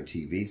ongoing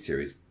TV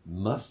series,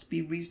 must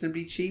be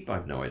reasonably cheap. I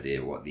have no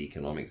idea what the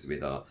economics of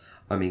it are.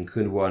 I mean,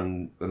 could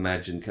one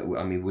imagine?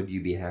 I mean, would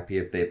you be happy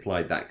if they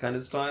applied that kind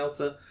of style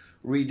to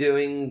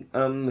redoing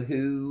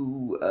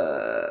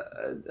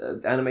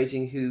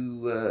animating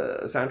Who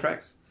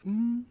soundtracks?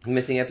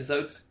 Missing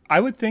episodes? I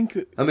would think.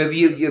 I mean,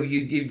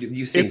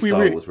 you've seen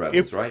Star Wars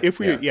Rebels, right?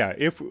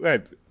 If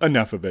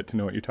enough of it to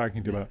know what you're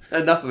talking about.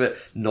 Enough of it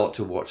not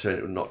to want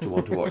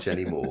to watch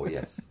anymore.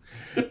 Yes,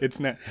 it's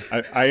not.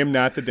 I am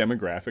not the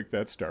demographic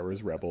that Star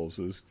Wars Rebels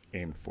is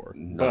aimed for.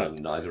 No, but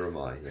neither am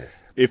I.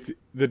 Yes. If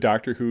the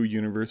Doctor Who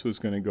universe was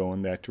going to go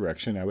in that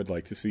direction, I would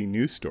like to see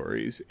new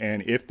stories.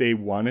 And if they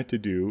wanted to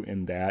do,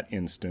 in that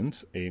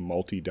instance, a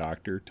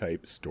multi-Doctor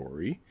type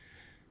story,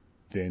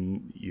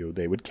 then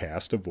they would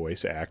cast a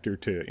voice actor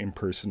to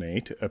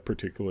impersonate a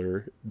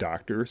particular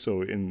Doctor.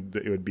 So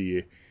it would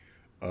be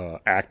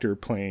actor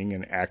playing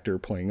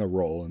a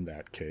role in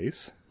that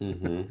case.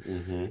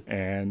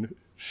 And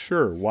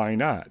sure, why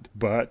not?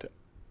 But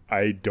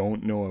I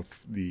don't know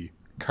if the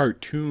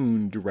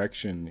cartoon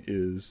direction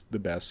is the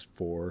best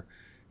for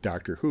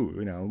Doctor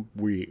Who.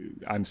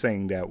 I'm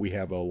saying that we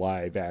have a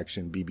live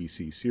action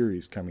BBC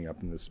series coming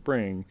up in the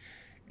spring,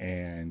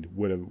 and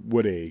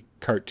would a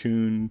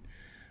cartoon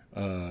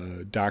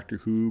Doctor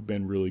Who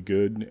been really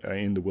good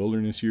in the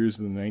wilderness years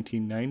of the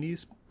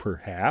 1990s?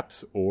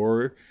 Perhaps.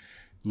 Or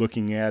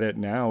looking at it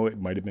now, it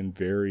might have been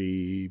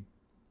very,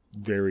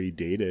 very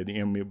dated.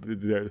 I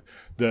mean,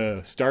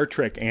 the Star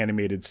Trek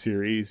animated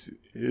series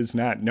is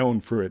not known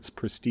for its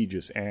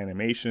prestigious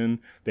animation.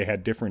 They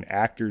had different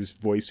actors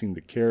voicing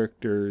the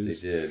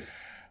characters. They did.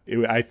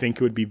 I think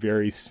it would be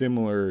very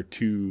similar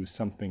to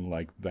something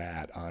like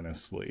that,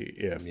 honestly,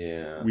 if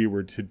we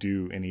were to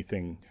do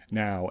anything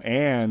now.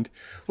 And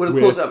of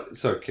course,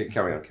 sorry,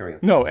 carry on.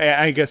 No,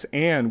 I guess,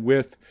 and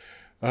with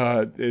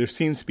there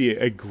seems to be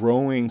a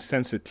growing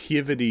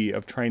sensitivity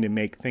of trying to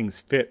make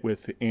things fit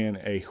within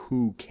a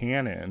Who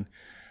canon.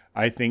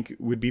 I think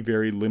would be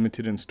very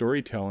limited in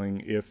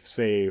storytelling if,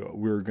 say,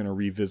 we're going to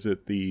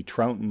revisit the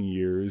Troughton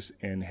years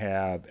and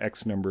have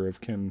X number of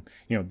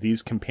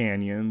these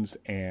companions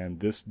and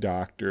this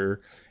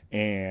doctor,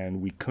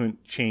 and we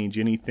couldn't change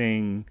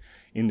anything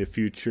in the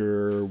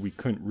future. We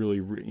couldn't really,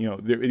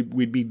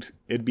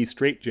 it'd be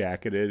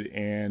straitjacketed,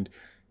 and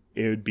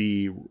it would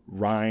be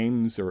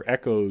rhymes or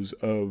echoes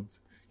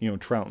of,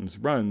 Troughton's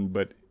run,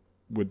 but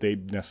would they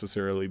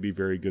necessarily be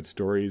very good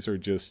stories, or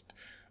just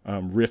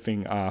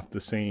riffing off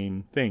the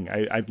same thing?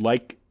 I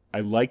like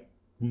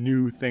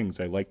new things.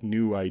 I like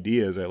new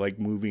ideas. I like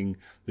moving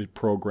the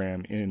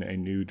program in a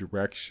new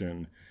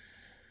direction.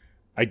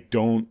 I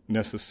don't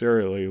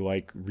necessarily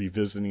like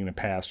revisiting the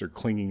past or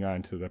clinging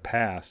on to the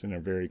past in a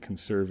very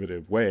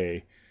conservative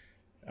way,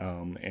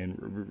 and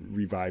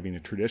reviving a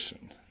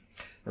tradition.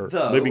 Or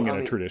living in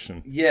a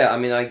tradition. Yeah,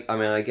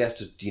 I guess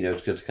to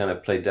kind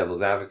of play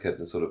devil's advocate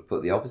and sort of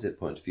put the opposite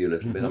point of view a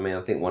little bit.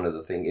 I think one of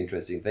the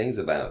interesting things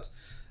about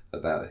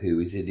Who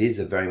is it is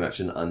a very much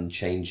an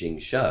unchanging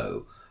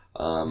show.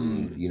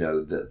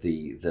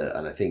 That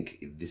and I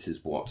think this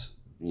is what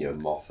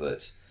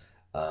Moffat,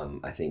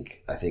 I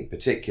think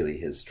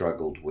particularly has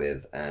struggled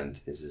with, and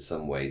is in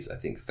some ways I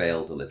think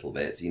failed a little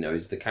bit.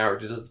 Is the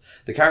character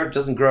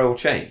doesn't grow or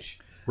change.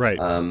 Right.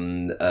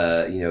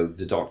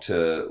 The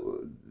Doctor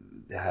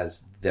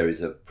there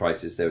is a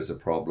crisis, there is a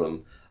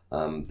problem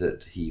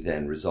that he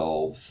then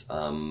resolves,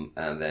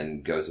 and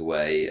then goes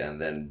away,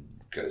 and then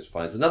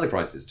finds another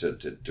crisis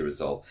to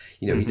resolve.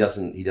 He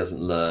doesn't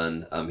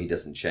learn, he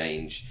doesn't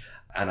change,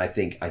 and I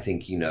think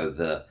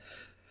the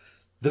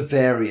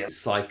various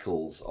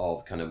cycles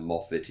of kind of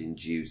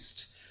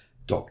Moffat-induced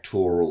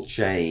doctoral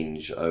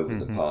change over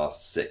the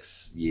past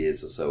 6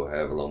 years or so,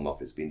 however long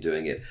Moffat's been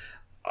doing it,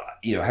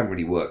 haven't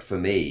really worked for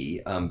me,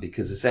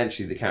 because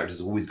essentially the character's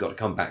always got to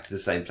come back to the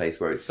same place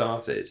where it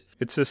started.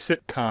 It's a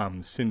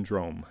sitcom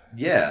syndrome.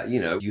 Yeah,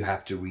 you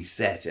have to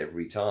reset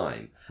every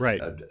time.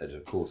 Right. And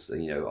of course,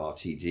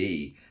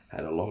 RTD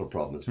had a lot of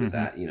problems with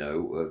that,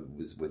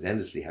 was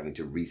endlessly having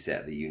to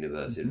reset the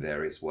universe in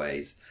various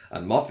ways.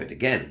 And Moffat,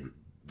 again,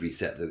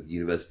 reset the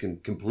universe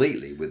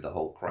completely with the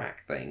whole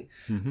crack thing,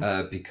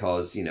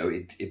 because,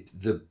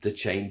 the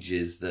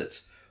changes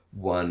that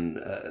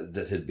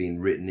that had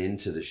been written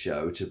into the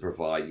show to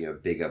provide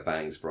bigger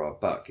bangs for our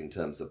buck in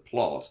terms of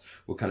plot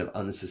were kind of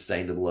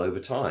unsustainable over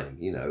time.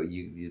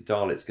 The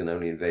Daleks can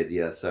only invade the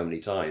Earth so many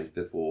times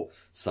before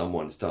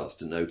someone starts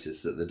to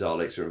notice that the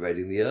Daleks are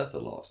invading the Earth a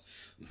lot.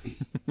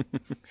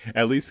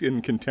 At least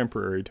in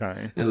contemporary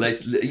time.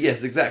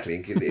 Yes, exactly.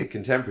 In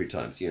contemporary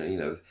times,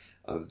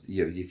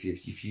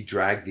 if you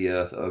drag the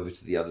Earth over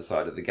to the other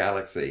side of the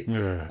galaxy,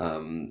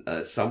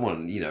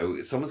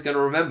 someone's going to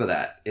remember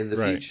that in the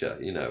future.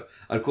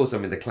 And of course,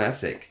 the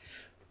classic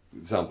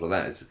example of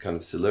that is the kind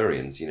of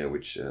Silurians,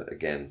 which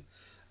again,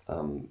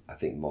 I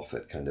think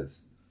Moffat kind of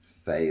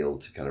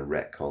failed to kind of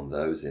retcon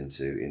those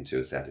into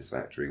a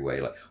satisfactory way.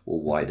 Like,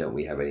 well, why don't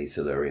we have any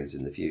Silurians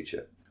in the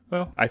future?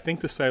 Well, I think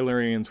the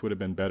Silurians would have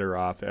been better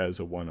off as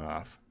a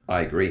one-off.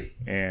 I agree.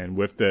 And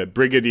with the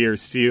Brigadier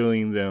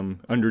sealing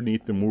them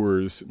underneath the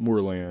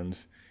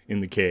moorlands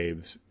in the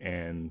caves,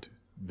 and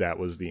that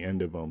was the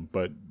end of them.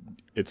 But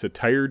it's a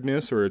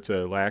tiredness, or it's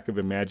a lack of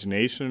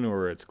imagination,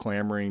 or it's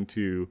clamoring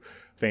to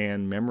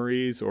fan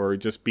memories, or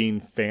just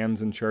being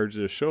fans in charge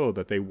of the show,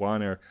 that they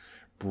want to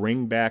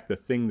bring back the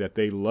thing that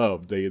they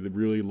loved, they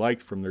really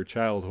liked from their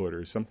childhood,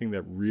 or something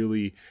that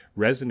really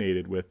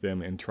resonated with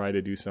them, and try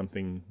to do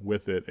something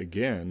with it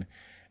again.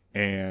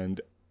 And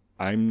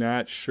I'm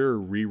not sure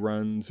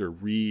reruns or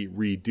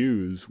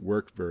redos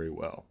work very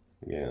well.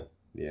 Yeah.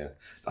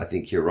 I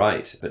think you're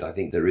right, but I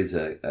think there is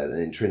an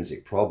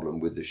intrinsic problem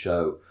with the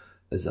show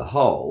as a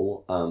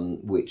whole,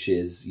 which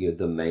is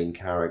the main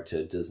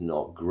character does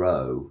not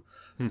grow.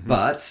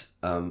 But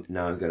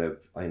now I'm going to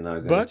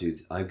do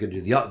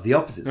the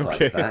opposite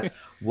side of that.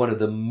 One of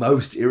the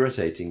most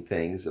irritating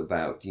things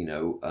about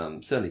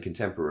certainly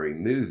contemporary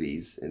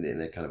movies in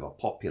a kind of a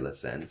popular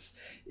sense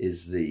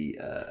is the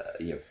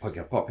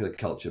popular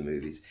culture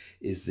movies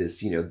is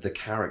this the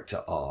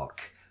character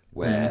arc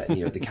where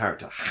the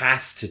character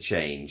has to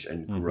change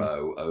and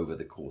grow over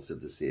the course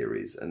of the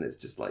series, and it's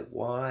just like,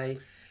 why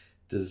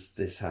does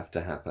this have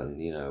to happen?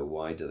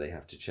 Why do they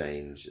have to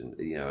change? And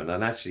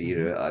and actually,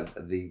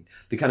 the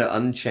kind of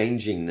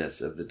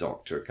unchangingness of the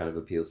Doctor kind of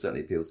certainly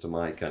appeals to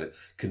my kind of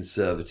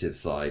conservative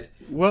side.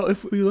 Well,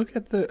 if we look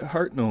at the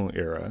Hartnell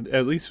era,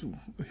 at least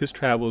his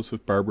travels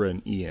with Barbara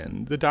and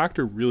Ian, the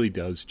Doctor really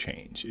does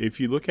change.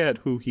 If you look at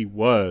who he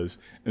was,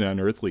 an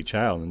unearthly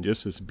child, and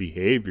just his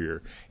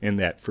behavior in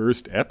that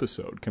first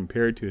episode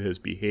compared to his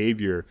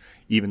behavior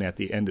even at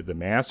the end of the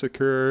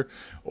massacre,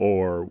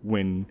 or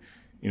when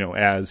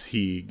as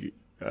he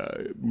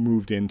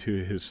moved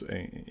into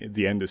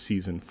the end of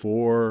season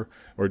 4,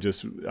 or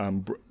just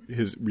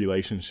his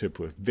relationship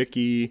with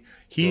Vicky,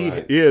 he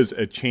is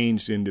a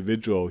changed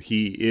individual.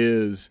 He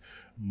is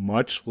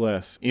much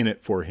less in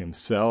it for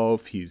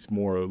himself. He's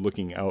more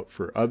looking out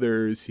for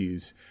others.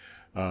 He's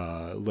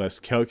less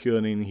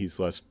calculating. He's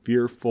less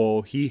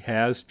fearful. He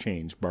has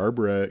changed.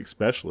 Barbara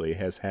especially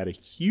has had a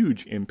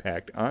huge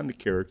impact on the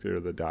character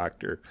of the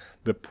Doctor.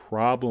 The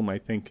problem, I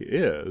think,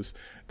 is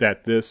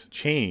that this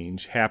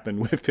change happened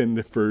within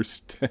the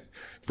first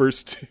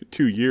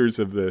 2 years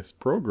of this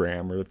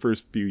program, or the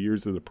first few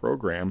years of the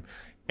program.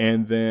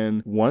 And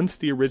then once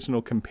the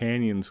original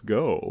companions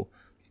go,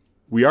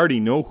 we already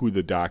know who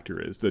the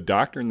Doctor is. The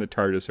Doctor and the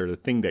TARDIS are the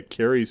thing that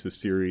carries the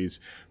series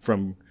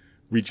from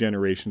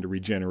regeneration to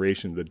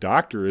regeneration. The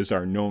Doctor is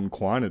our known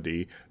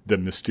quantity. The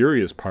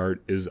mysterious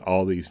part is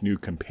all these new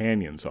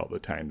companions all the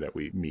time that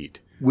we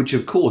meet. Which,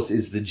 of course,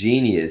 is the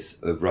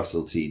genius of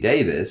Russell T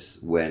Davies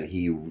when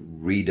he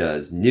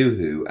redoes New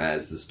Who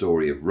as the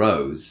story of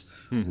Rose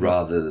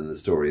rather than the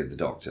story of the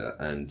Doctor.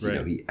 And, you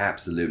know, he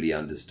absolutely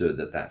understood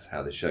that that's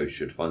how the show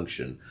should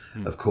function.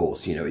 Of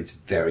course, you know, it's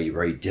very,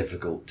 very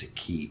difficult to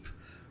keep,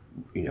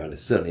 you know, and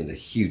certainly in a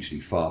hugely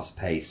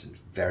fast-paced and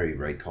very,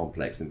 very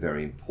complex and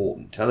very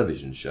important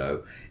television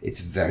show, it's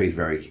very,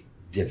 very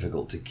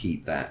difficult to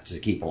keep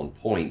on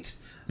point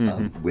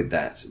with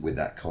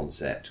that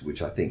concept,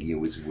 which I think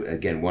was,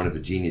 again, one of the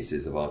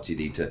geniuses of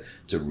RTD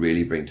to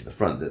really bring to the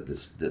front that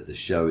the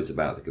show is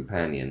about the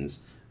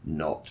companions,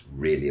 not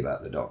really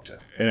about the Doctor.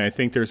 And I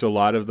think there's a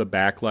lot of the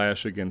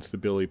backlash against the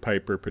Billie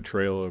Piper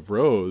portrayal of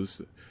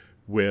Rose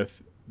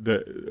with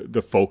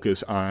the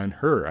focus on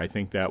her. I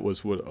think that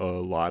was what a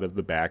lot of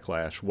the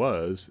backlash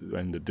was,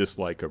 and the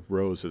dislike of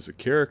Rose as a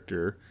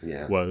character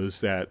was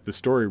that the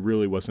story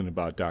really wasn't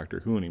about Doctor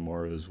Who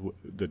anymore. It was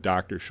the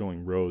Doctor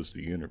showing Rose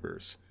the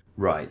universe.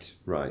 Right.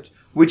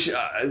 Which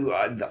I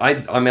mean,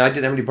 I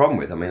didn't have any problem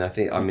with.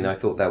 I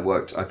thought that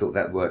worked. I thought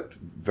that worked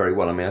very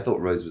well. I mean, I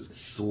thought Rose was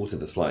sort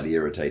of a slightly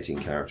irritating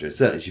character.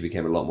 Certainly, she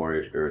became a lot more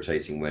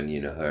irritating when,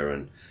 you know, her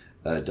and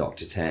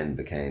Dr. Ten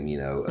became, you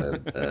know,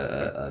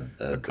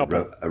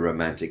 a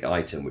romantic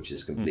item, which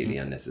is completely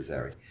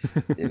unnecessary,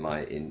 in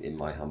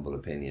my humble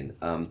opinion.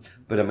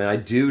 But I mean, I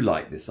do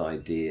like this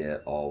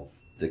idea of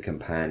the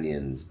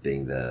companions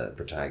being the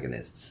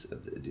protagonists.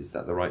 Is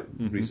that the right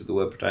use of the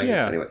word protagonist?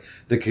 Yeah. Anyway,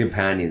 the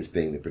companions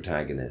being the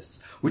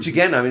protagonists, which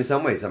again, I mean, in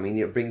some ways, I mean,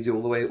 it brings you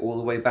all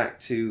the way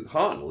back to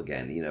Hartnell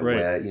again. You know,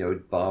 where, you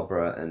know,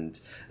 Barbara and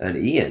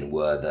Ian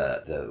were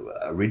the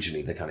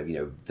originally the kind of, you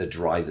know, the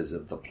drivers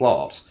of the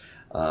plot.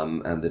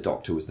 And the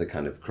Doctor was the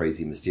kind of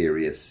crazy,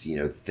 mysterious, you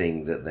know,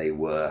 thing that they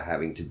were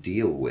having to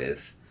deal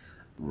with,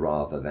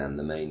 rather than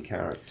the main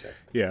character.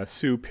 Yeah,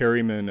 Sue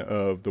Perryman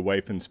of the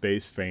Wife in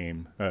Space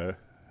fame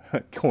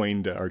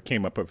coined or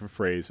came up with a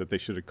phrase that they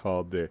should have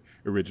called the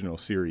original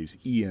series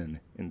Ian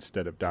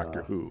instead of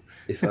Doctor Who.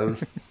 If only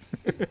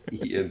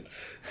Ian.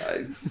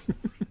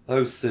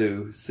 Oh,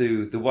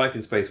 Sue, the Wife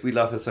in Space. We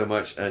love her so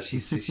much. She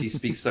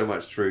speaks so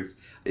much truth.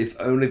 If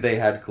only they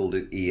had called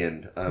it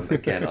Ian.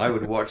 Again, I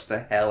would watch the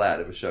hell out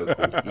of a show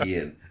called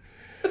Ian.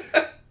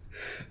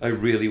 I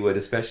really would,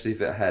 especially if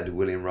it had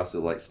William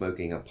Russell like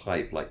smoking a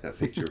pipe, like that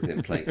picture of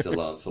him playing Sir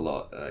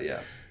Lancelot.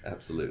 Yeah,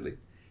 absolutely.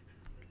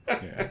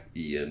 Yeah.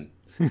 Ian.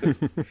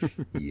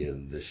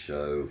 Ian, the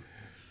show.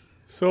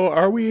 So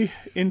are we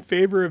in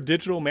favor of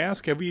digital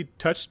mask? Have we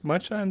touched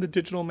much on the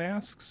digital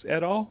masks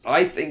at all?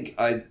 I think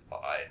I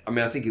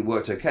think it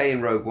worked okay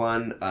in Rogue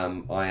One.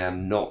 I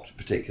am not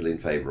particularly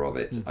in favor of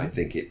it. I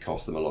think it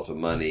cost them a lot of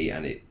money,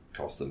 and it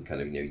cost them kind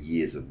of, you know,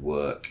 years of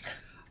work.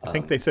 I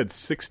think they said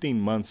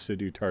 16 months to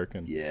do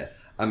Tarkin. Yeah.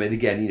 I mean,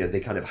 again, you know, they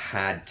kind of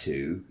had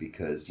to,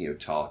 because, you know,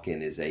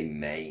 Tarkin is a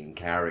main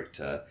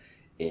character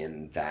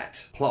in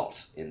that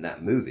plot, in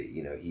that movie.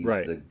 You know, he's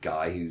the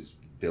guy who's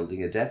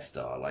building a Death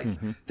Star. Like,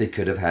 they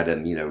could have had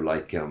him, you know,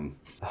 like,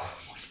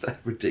 what's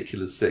that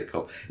ridiculous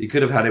sitcom? You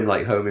could have had him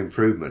like Home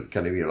Improvement,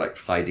 kind of, you know, like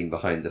hiding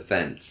behind the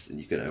fence, and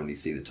you can only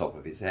see the top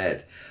of his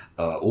head.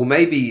 Or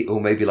maybe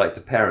like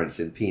the parents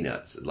in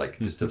Peanuts, like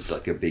just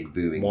like a big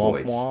booming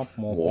voice.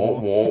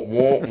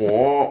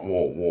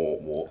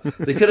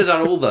 They could have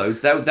done all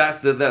those.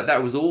 That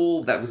was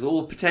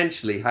all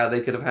potentially how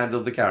they could have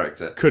handled the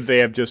character. Could they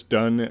have just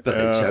done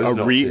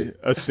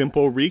a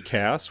simple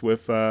recast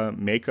with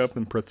makeup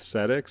and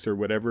prosthetics or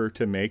whatever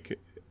to make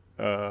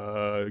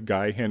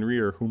Guy Henry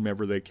or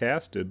whomever they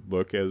casted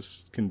look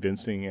as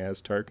convincing as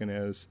Tarkin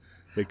as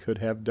they could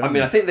have done? I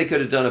mean, I think they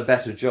could have done a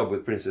better job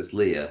with Princess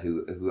Leia,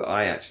 who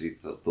I actually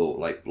thought,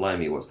 like,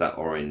 blimey, what's that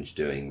orange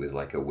doing with,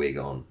 like, a wig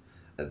on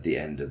at the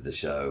end of the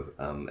show?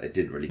 It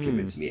didn't really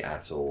convince me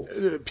at all.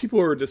 People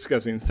were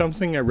discussing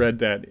something I read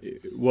that,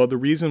 well, the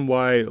reason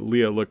why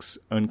Leia looks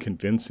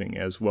unconvincing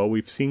as well,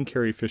 we've seen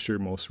Carrie Fisher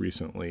most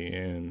recently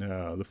in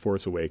The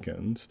Force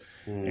Awakens,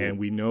 and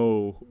we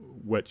know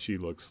what she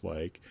looks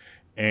like.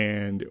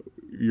 And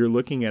you're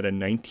looking at a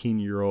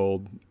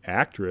 19-year-old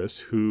actress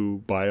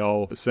who, by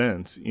all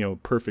sense, you know,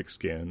 perfect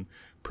skin,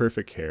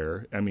 perfect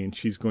hair. I mean,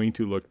 she's going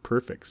to look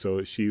perfect.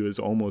 So she was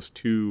almost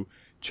too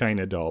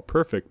China doll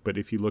perfect. But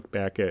if you look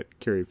back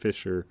at Carrie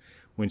Fisher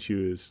when she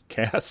was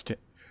cast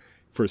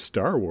for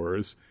Star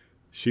Wars,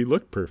 she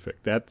looked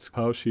perfect. That's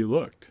how she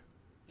looked.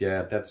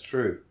 Yeah, that's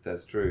true.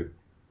 That's true.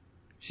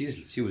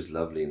 She was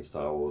lovely in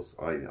Star Wars.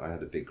 I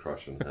had a big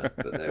crush on her,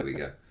 but there we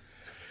go.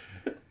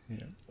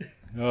 Yeah.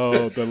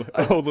 Oh,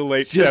 the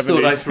late 70s. Just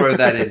thought I'd throw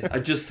that in. I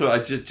just thought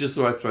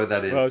I'd throw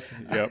that in. Well,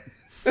 yep.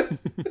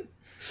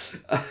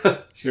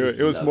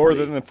 It was more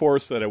than the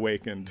Force that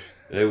awakened.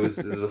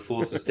 The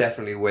Force was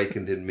definitely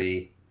awakened in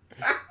me.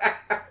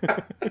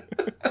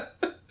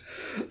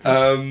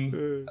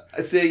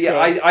 I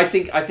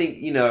think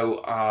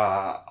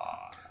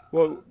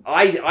well,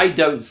 I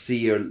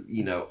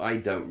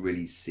don't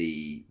really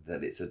see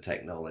that it's a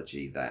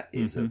technology that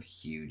is of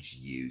huge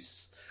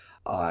use.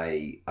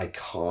 I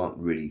can't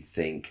really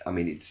think. I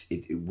mean,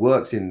 it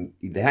works in.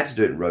 They had to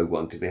do it in Rogue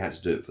One because they had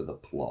to do it for the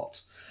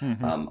plot.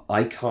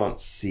 I can't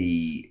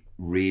see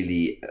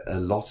really a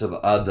lot of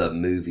other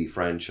movie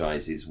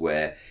franchises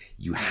where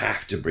you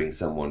have to bring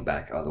someone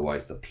back,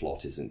 otherwise the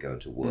plot isn't going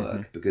to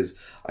work. Because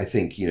I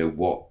think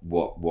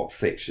what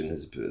fiction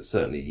has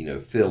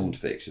certainly filmed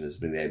fiction has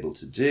been able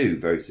to do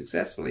very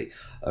successfully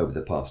over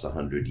the past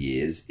 100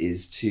 years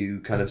is to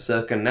kind of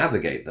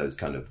circumnavigate those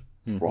kind of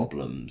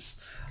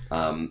problems.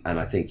 And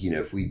I think,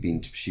 if we'd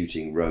been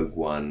shooting Rogue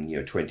One,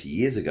 20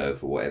 years ago,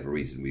 for whatever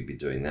reason we'd been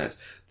doing that,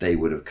 they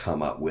would have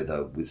come up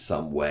with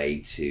some way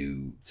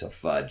to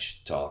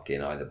fudge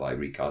Tarkin, either by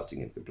recasting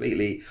him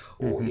completely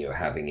or,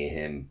 having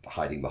him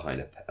hiding behind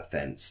a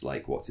fence,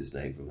 like what's his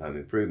name from Home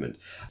Improvement.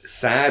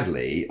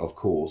 Sadly, of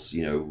course,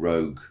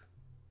 Rogue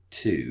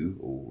 2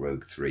 or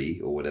Rogue 3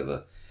 or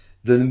whatever,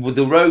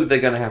 the road they're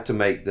going to have to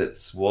make that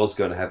was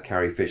going to have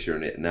Carrie Fisher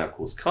in it, and now, of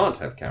course, can't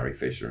have Carrie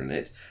Fisher in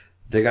it.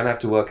 They're going to have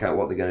to work out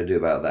what they're going to do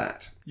about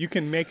that. You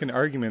can make an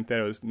argument that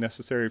it was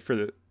necessary for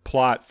the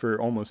plot for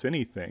almost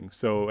anything.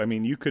 So, I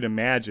mean, you could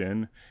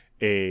imagine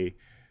a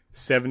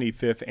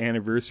 75th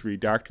anniversary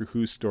Doctor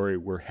Who story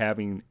where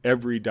having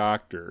every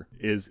Doctor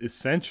is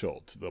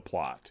essential to the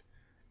plot.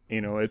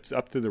 It's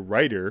up to the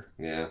writer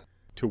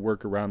to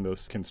work around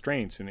those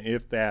constraints. And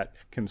if that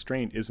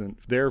constraint isn't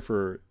there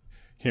for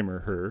him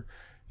or her,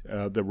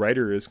 the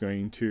writer is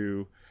going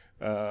to...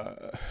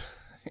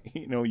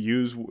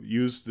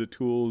 use the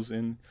tools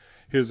in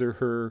his or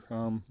her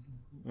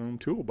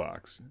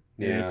toolbox.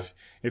 Yeah.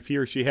 If he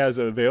or she has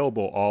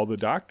available all the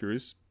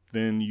doctors,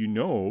 then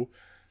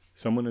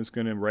someone is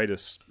going to write a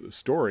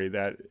story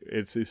that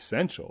it's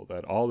essential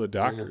that all the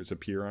doctors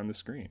appear on the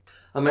screen.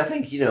 I mean, I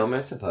think,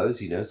 I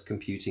suppose,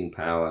 computing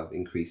power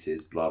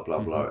increases, blah, blah,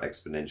 blah,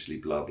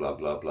 exponentially, blah, blah,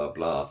 blah, blah,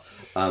 blah.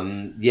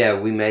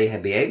 We may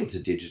be able to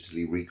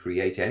digitally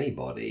recreate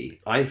anybody.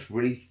 I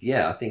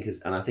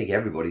think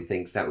everybody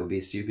thinks that would be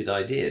a stupid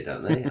idea,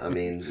 don't they? I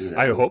mean,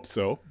 I hope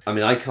so. I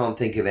mean, I can't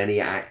think of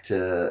any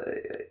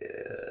actor...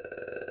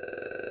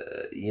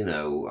 I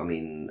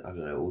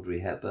don't know, Audrey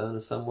Hepburn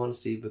or someone,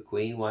 Steve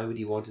McQueen. Why would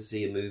you want to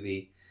see a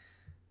movie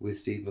with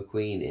Steve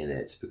McQueen in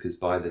it? Because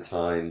by the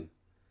time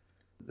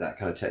that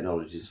kind of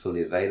technology is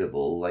fully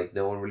available,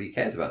 no one really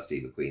cares about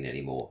Steve McQueen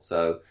anymore.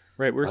 So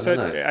right,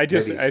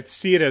 I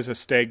see it as a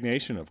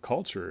stagnation of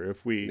culture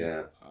if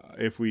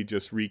we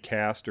just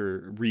recast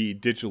or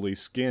digitally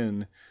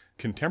skin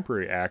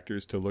contemporary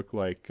actors to look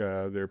like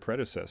their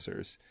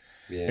predecessors.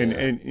 Yeah.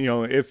 And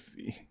if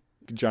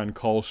John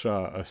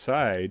Colshaw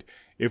aside,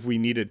 if we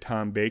needed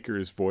Tom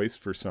Baker's voice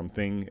for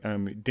something,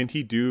 didn't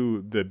he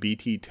do the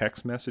BT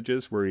text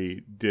messages where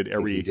he did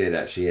every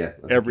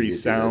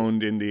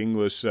sound in the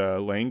English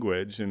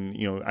language? And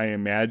I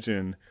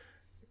imagine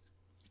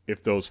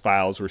if those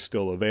files were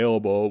still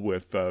available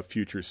with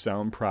future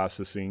sound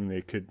processing,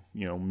 they could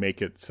make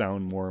it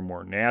sound more and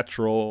more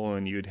natural,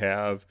 and you'd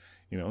have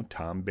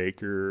Tom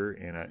Baker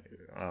in a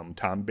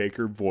Tom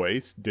Baker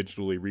voice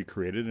digitally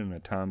recreated in a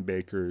Tom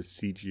Baker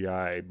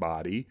CGI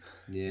body,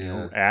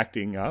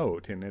 acting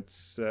out. And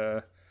it's,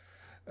 I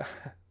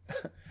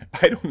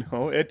don't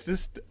know. It's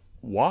just,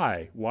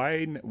 why?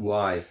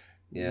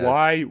 Yeah.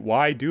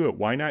 Why do it?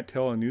 Why not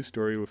tell a new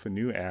story with a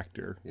new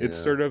actor? Yeah. It's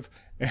sort of,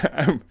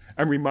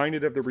 I'm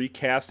reminded of the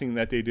recasting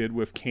that they did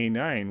with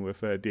K9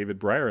 with David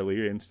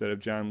Brierley instead of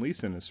John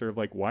Leeson. It's sort of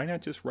like, why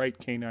not just write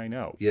K9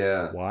 out?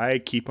 Yeah. Why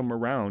keep him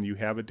around? You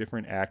have a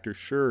different actor.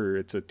 Sure,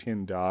 it's a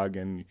tin dog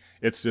and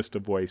it's just a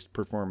voiced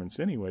performance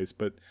anyways,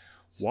 but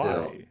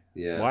why?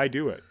 Why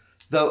do it?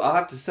 Though I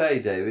have to say,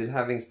 David,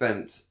 having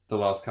spent the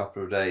last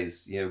couple of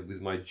days, with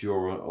my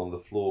jaw on the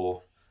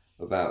floor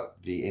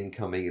about the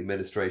incoming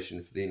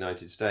administration for the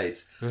United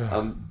States,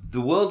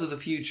 the world of the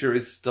future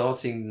is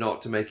starting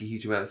not to make a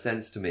huge amount of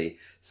sense to me.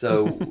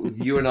 So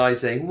you and I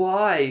saying,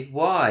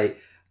 why?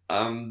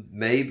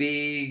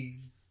 Maybe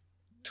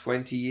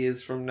 20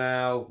 years from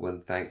now,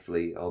 when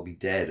thankfully I'll be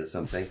dead or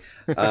something,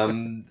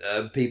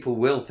 people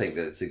will think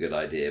that it's a good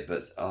idea.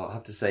 But I'll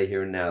have to say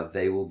here and now,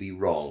 they will be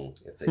wrong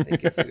if they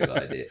think it's a good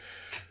idea.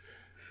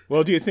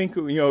 Well, do you think,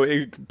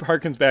 it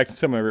harkens back to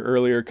some of our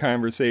earlier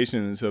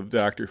conversations of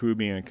Doctor Who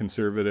being a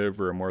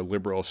conservative or a more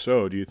liberal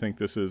show. Do you think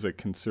this is a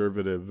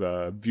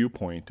conservative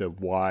viewpoint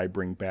of why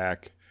bring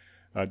back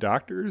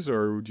doctors,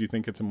 or do you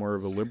think it's a more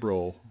of a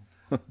liberal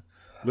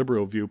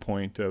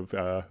viewpoint of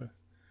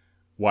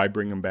why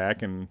bring them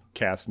back and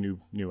cast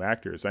new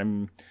actors?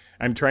 I'm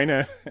trying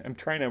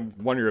to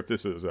wonder if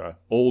this is a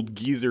old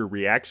geezer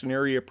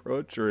reactionary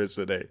approach, or is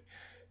it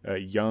a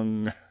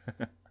young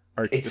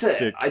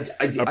artistic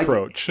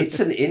approach. It's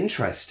an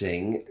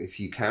interesting, if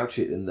you couch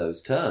it in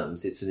those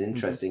terms, it's an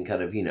interesting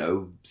kind of,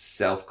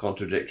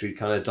 self-contradictory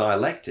kind of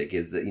dialectic,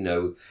 is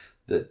that,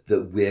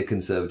 that we're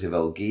conservative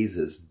old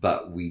geezers,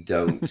 but we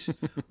don't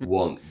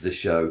want the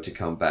show to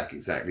come back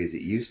exactly as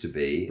it used to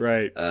be.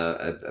 Right.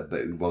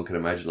 But one can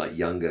imagine like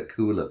younger,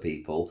 cooler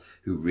people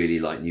who really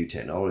like new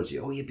technology.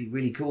 Oh, it'd be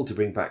really cool to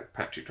bring back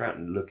Patrick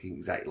Troughton looking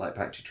exactly like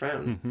Patrick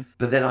Troughton.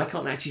 But then I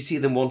can't actually see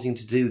them wanting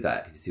to do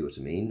that, if you see what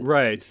I mean.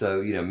 Right.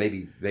 So,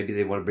 maybe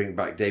they want to bring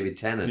back David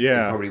Tennant.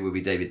 Yeah. It probably would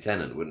be David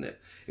Tennant, wouldn't it?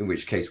 In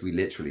which case we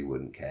literally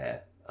wouldn't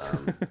care.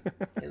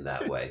 In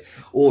that way,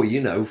 or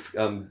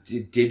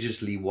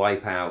digitally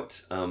wipe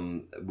out,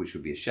 which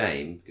would be a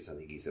shame because I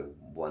think he's a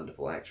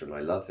wonderful actor and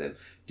I love him.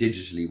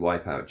 Digitally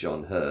wipe out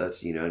John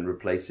Hurt, and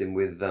replace him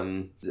with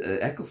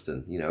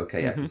Eccleston.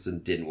 Eccleston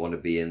didn't want to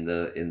be in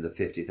the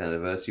 50th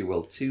anniversary.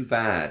 Well, too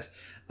bad.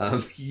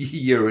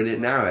 You're in it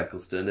now,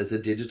 Eccleston, as a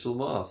digital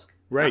mask.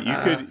 Right.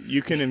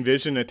 You can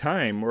envision a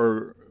time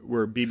where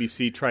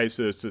BBC tries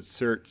to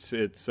assert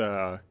its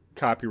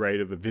copyright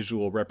of a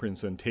visual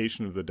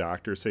representation of the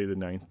Doctor, say the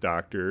Ninth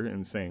Doctor,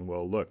 and saying,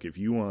 well, look, if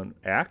you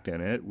want to act in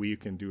it, we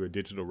can do a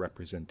digital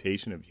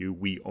representation of you.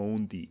 We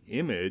own the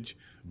image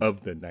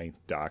of the Ninth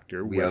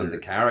Doctor. We own the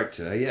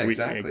character. Yeah,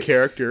 exactly.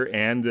 Character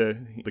and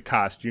the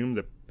costume,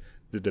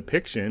 the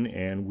depiction,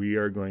 and we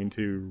are going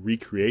to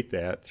recreate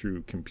that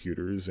through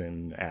computers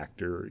and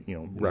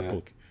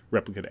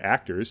replicate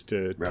actors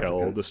to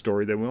tell the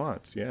story that we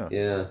want. Yeah.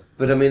 Yeah.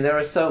 But I mean, there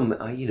are some,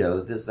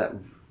 there's that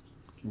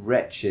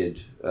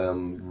wretched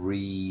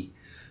remake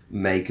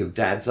of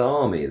Dad's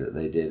Army that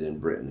they did in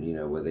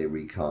Britain, where they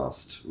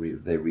recast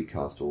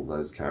all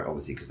those characters,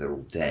 obviously because they're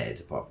all dead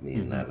apart from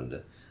Ian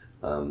Lavender.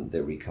 They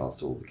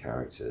recast all the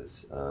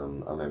characters.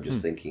 I'm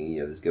just thinking,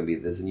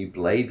 there's a new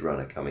Blade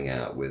Runner coming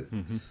out with.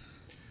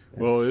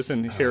 Well,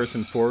 isn't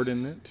Harrison Ford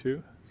in it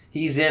too?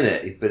 He's in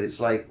it, but it's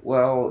like,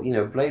 well,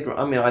 Blade Runner.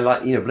 I mean, I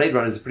like, Blade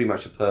Runner is pretty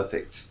much a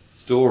perfect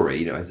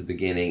story. It has a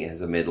beginning, it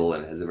has a middle,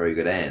 and it has a very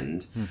good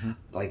end.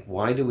 Like,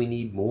 why do we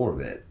need more of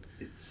it?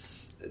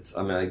 It's.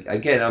 I mean, I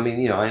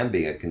am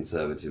being a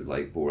conservative,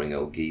 like boring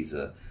old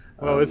geezer.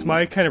 Well, it's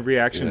my kind of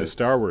reaction to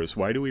Star Wars.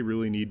 Why do we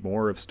really need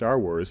more of Star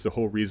Wars? The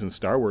whole reason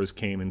Star Wars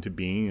came into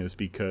being is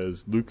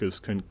because Lucas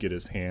couldn't get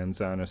his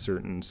hands on a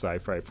certain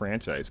sci-fi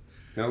franchise.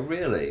 Oh,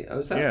 really? Oh,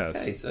 is that the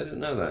case? I didn't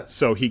know that.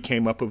 So he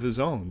came up with his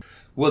own.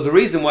 Well, the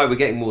reason why we're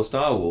getting more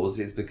Star Wars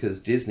is because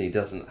Disney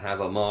doesn't have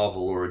a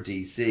Marvel or a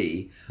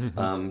DC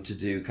to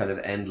do kind of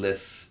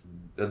endless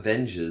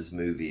Avengers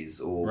movies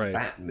or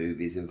Bat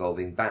movies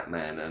involving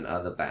Batman and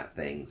other Bat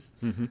things.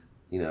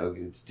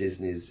 It's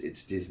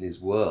Disney's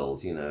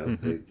world.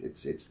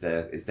 It's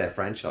their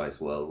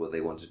franchise world where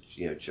they want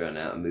to churn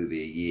out a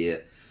movie a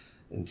year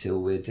until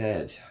we're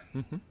dead.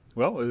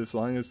 Well, as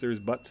long as there's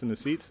butts in the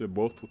seats,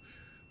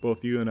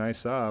 both you and I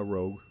saw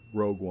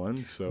Rogue One,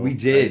 so we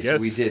did.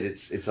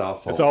 It's our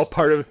fault. It's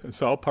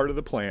all part of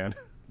the plan.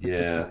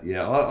 Yeah.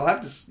 I'll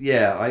have to.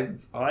 Yeah,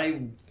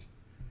 I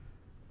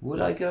would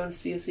I go and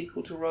see a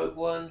sequel to Rogue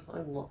One?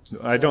 I'm not.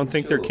 I don't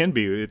think there can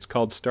be. It's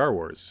called Star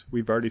Wars.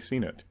 We've already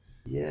seen it.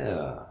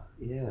 Yeah.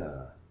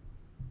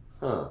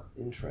 Huh.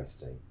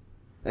 Interesting.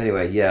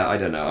 Anyway, yeah, I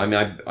don't know. I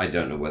mean, I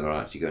don't know whether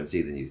I'll actually go and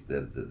see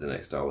the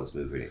next Star Wars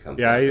movie when it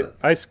comes out. Yeah,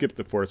 I skipped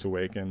The Force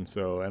Awakens,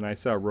 and I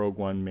saw Rogue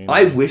One mainly.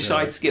 I wish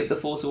I'd skipped The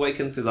Force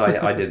Awakens because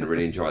I didn't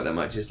really enjoy it that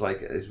much. It's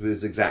like, it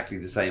was exactly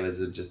the same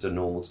as just a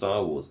normal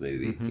Star Wars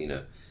movie.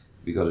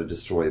 We got to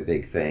destroy a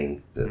big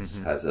thing that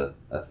has a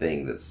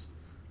thing that's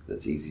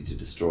easy to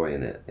destroy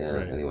in it. Yeah.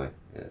 Right. Anyway,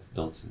 yeah, it's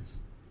nonsense.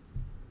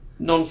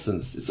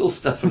 Nonsense. It's all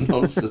stuff and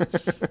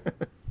nonsense.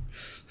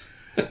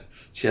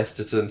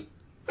 Chesterton.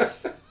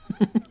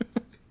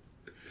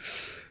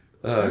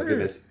 Oh,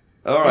 goodness.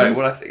 All right,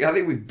 well, I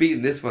think we've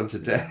beaten this one to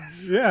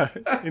death. Yeah.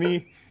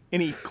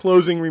 Any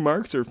closing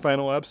remarks or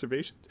final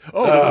observations?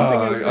 Oh, the one thing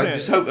I was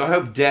going to... I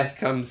hope death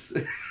comes...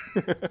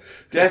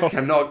 Death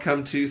cannot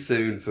come too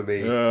soon for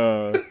me.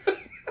 The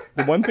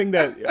one thing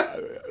that...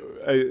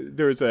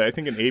 there was, I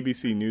think, an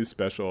ABC News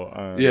special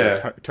on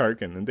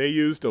Tarkin, and they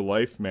used a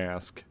life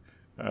mask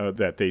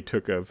that they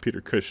took of Peter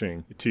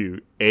Cushing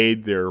to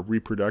aid their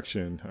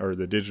reproduction, or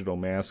the digital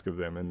mask of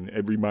them. And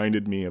it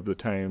reminded me of the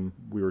time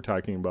we were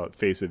talking about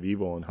Face of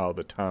Evil and how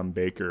the Tom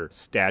Baker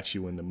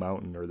statue in the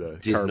mountain, or the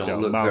did carved not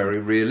out look mountain, very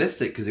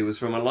realistic because it was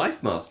from a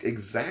life mask.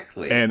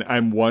 Exactly. And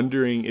I'm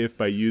wondering if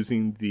by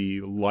using the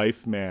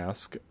life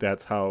mask,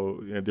 that's how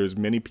there's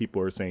many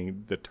people are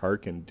saying the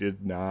Tarkin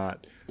did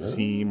not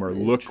seem or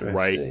look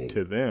right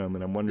to them.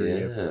 And I'm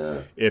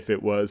wondering if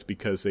it was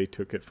because they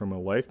took it from a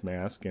life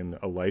mask, and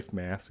a life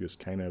mask is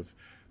kind of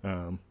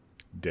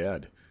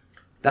dead.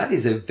 That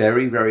is a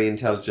very, very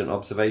intelligent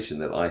observation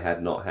that I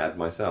had not had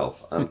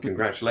myself.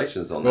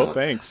 Congratulations on that. Well,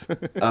 thanks.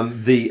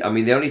 The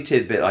only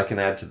tidbit I can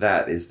add to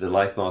that is the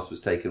life mask was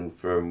taken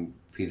from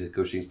Peter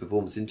Cushing's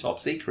performance in Top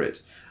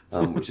Secret,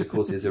 which of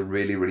course is a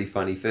really, really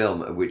funny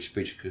film, which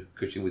Peter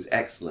Cushing was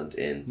excellent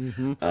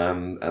in.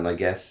 And I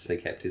guess they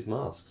kept his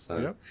mask.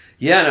 So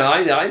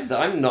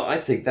I'm not. I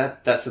think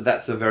that's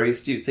a very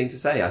astute thing to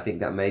say. I think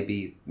that may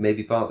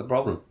be part of the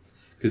problem,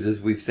 because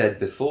as we've said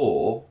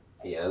before,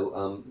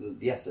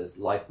 yes, as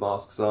life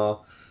masks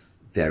are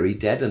very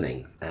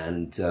deadening,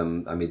 and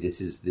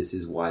this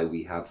is why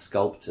we have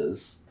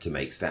sculptors to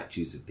make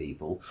statues of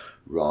people,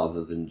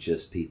 rather than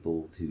just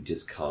people who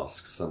just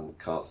cast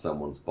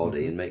someone's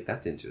body and make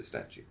that into a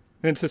statue.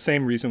 And it's the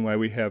same reason why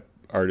we have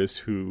artists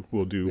who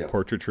will do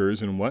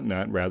portraitures and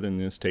whatnot rather than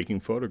just taking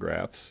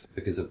photographs.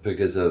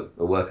 Because a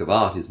work of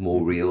art is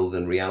more real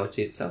than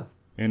reality itself.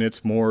 And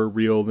it's more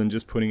real than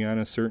just putting on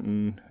a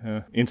certain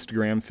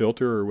Instagram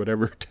filter or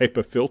whatever type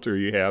of filter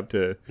you have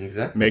to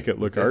make it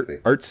look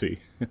artsy.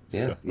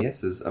 Yeah,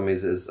 yes, as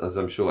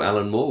I'm sure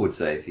Alan Moore would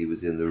say if he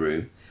was in the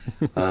room.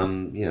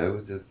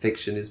 The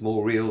fiction is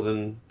more real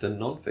than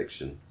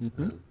non-fiction.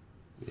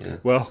 Yeah.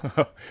 Well,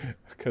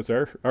 because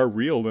our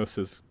realness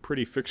is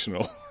pretty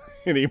fictional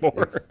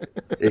anymore.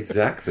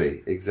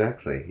 Exactly.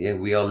 Yeah,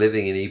 we are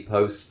living in a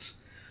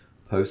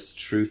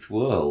post-truth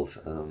world,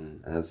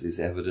 as is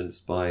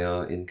evidenced by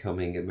our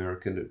incoming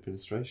American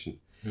administration.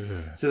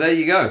 So there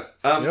you go.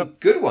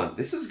 Good one.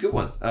 This was a good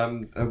one.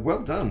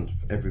 Well done,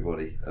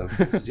 everybody.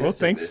 Well,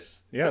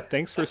 thanks. Yeah,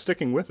 thanks for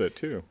sticking with it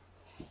too.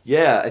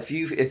 Yeah, if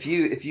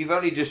you've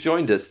only just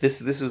joined us,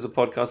 this was a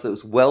podcast that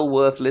was well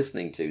worth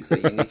listening to. So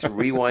you need to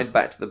rewind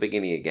back to the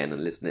beginning again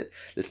and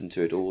listen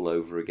to it all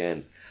over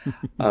again.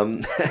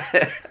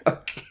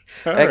 Okay.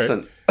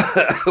 Excellent.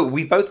 Right.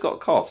 We both got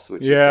coughs,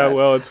 which is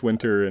well, it's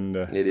winter in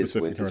the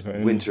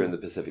winter in the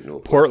Pacific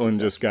Northwest. Portland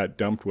just got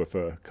dumped with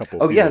a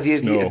couple. feet of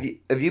snow.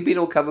 Have you been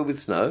all covered with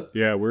snow?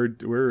 Yeah,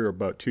 we're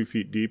about 2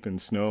 feet deep in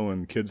snow,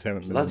 and kids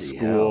haven't been in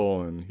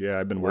school. And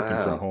I've been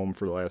working from home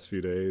for the last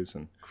few days.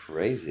 And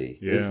crazy.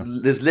 Yeah,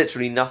 there's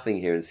literally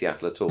nothing here in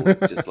Seattle at all. It's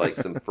just like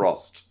some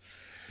frost.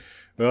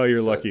 Well,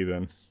 you're lucky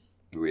then.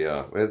 We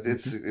are.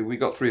 We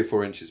got 3 or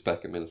 4 inches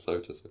back in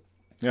Minnesota. So.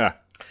 Yeah.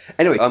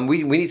 Anyway,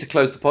 we need to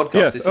close the podcast.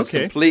 Yes, this is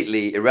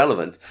completely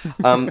irrelevant.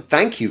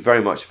 Thank you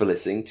very much for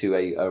listening to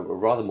a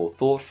rather more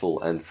thoughtful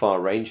and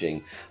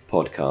far-ranging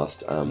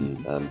podcast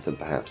than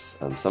perhaps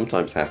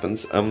sometimes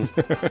happens.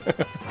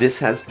 This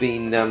has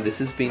been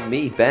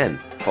me, Ben,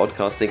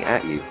 podcasting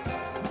at you.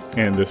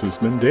 And this has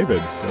been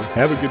David. So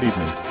have a good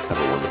evening. Have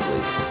a wonderful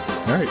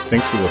evening. All right.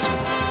 Thanks for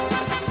listening.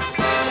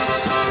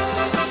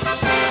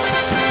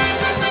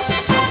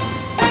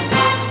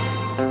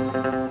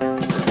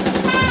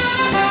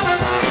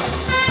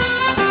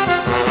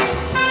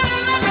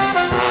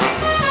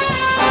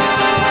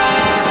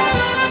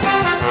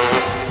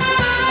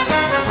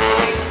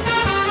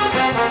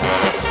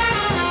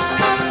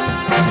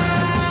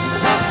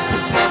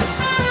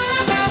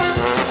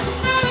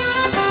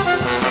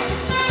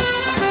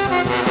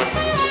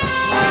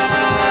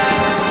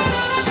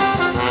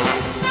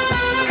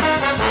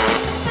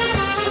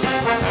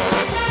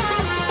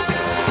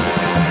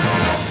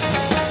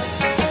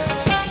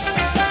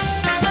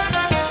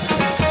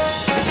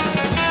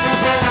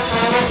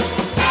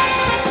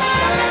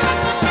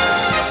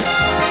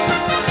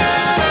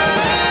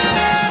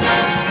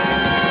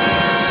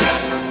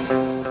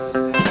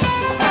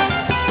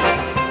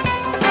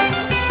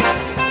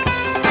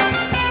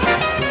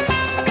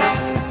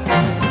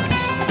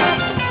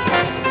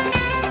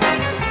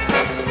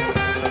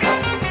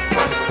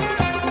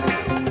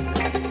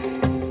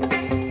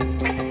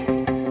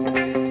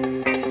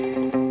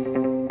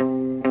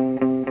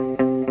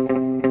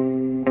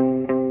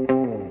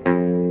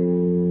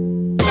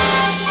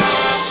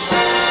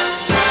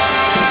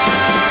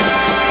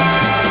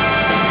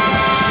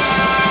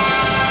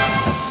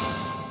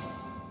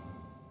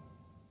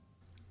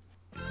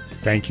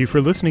 Thank you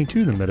for listening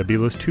to the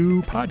Metabolist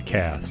 2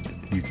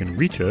 podcast. You can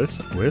reach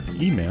us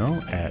with email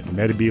at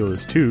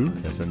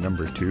metabolist2, that's a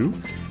number 2,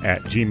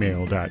 at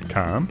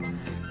gmail.com,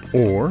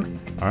 or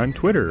on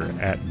Twitter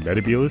at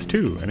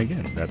metabolist2, and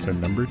again, that's a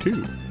number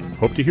 2.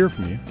 Hope to hear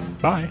from you.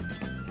 Bye.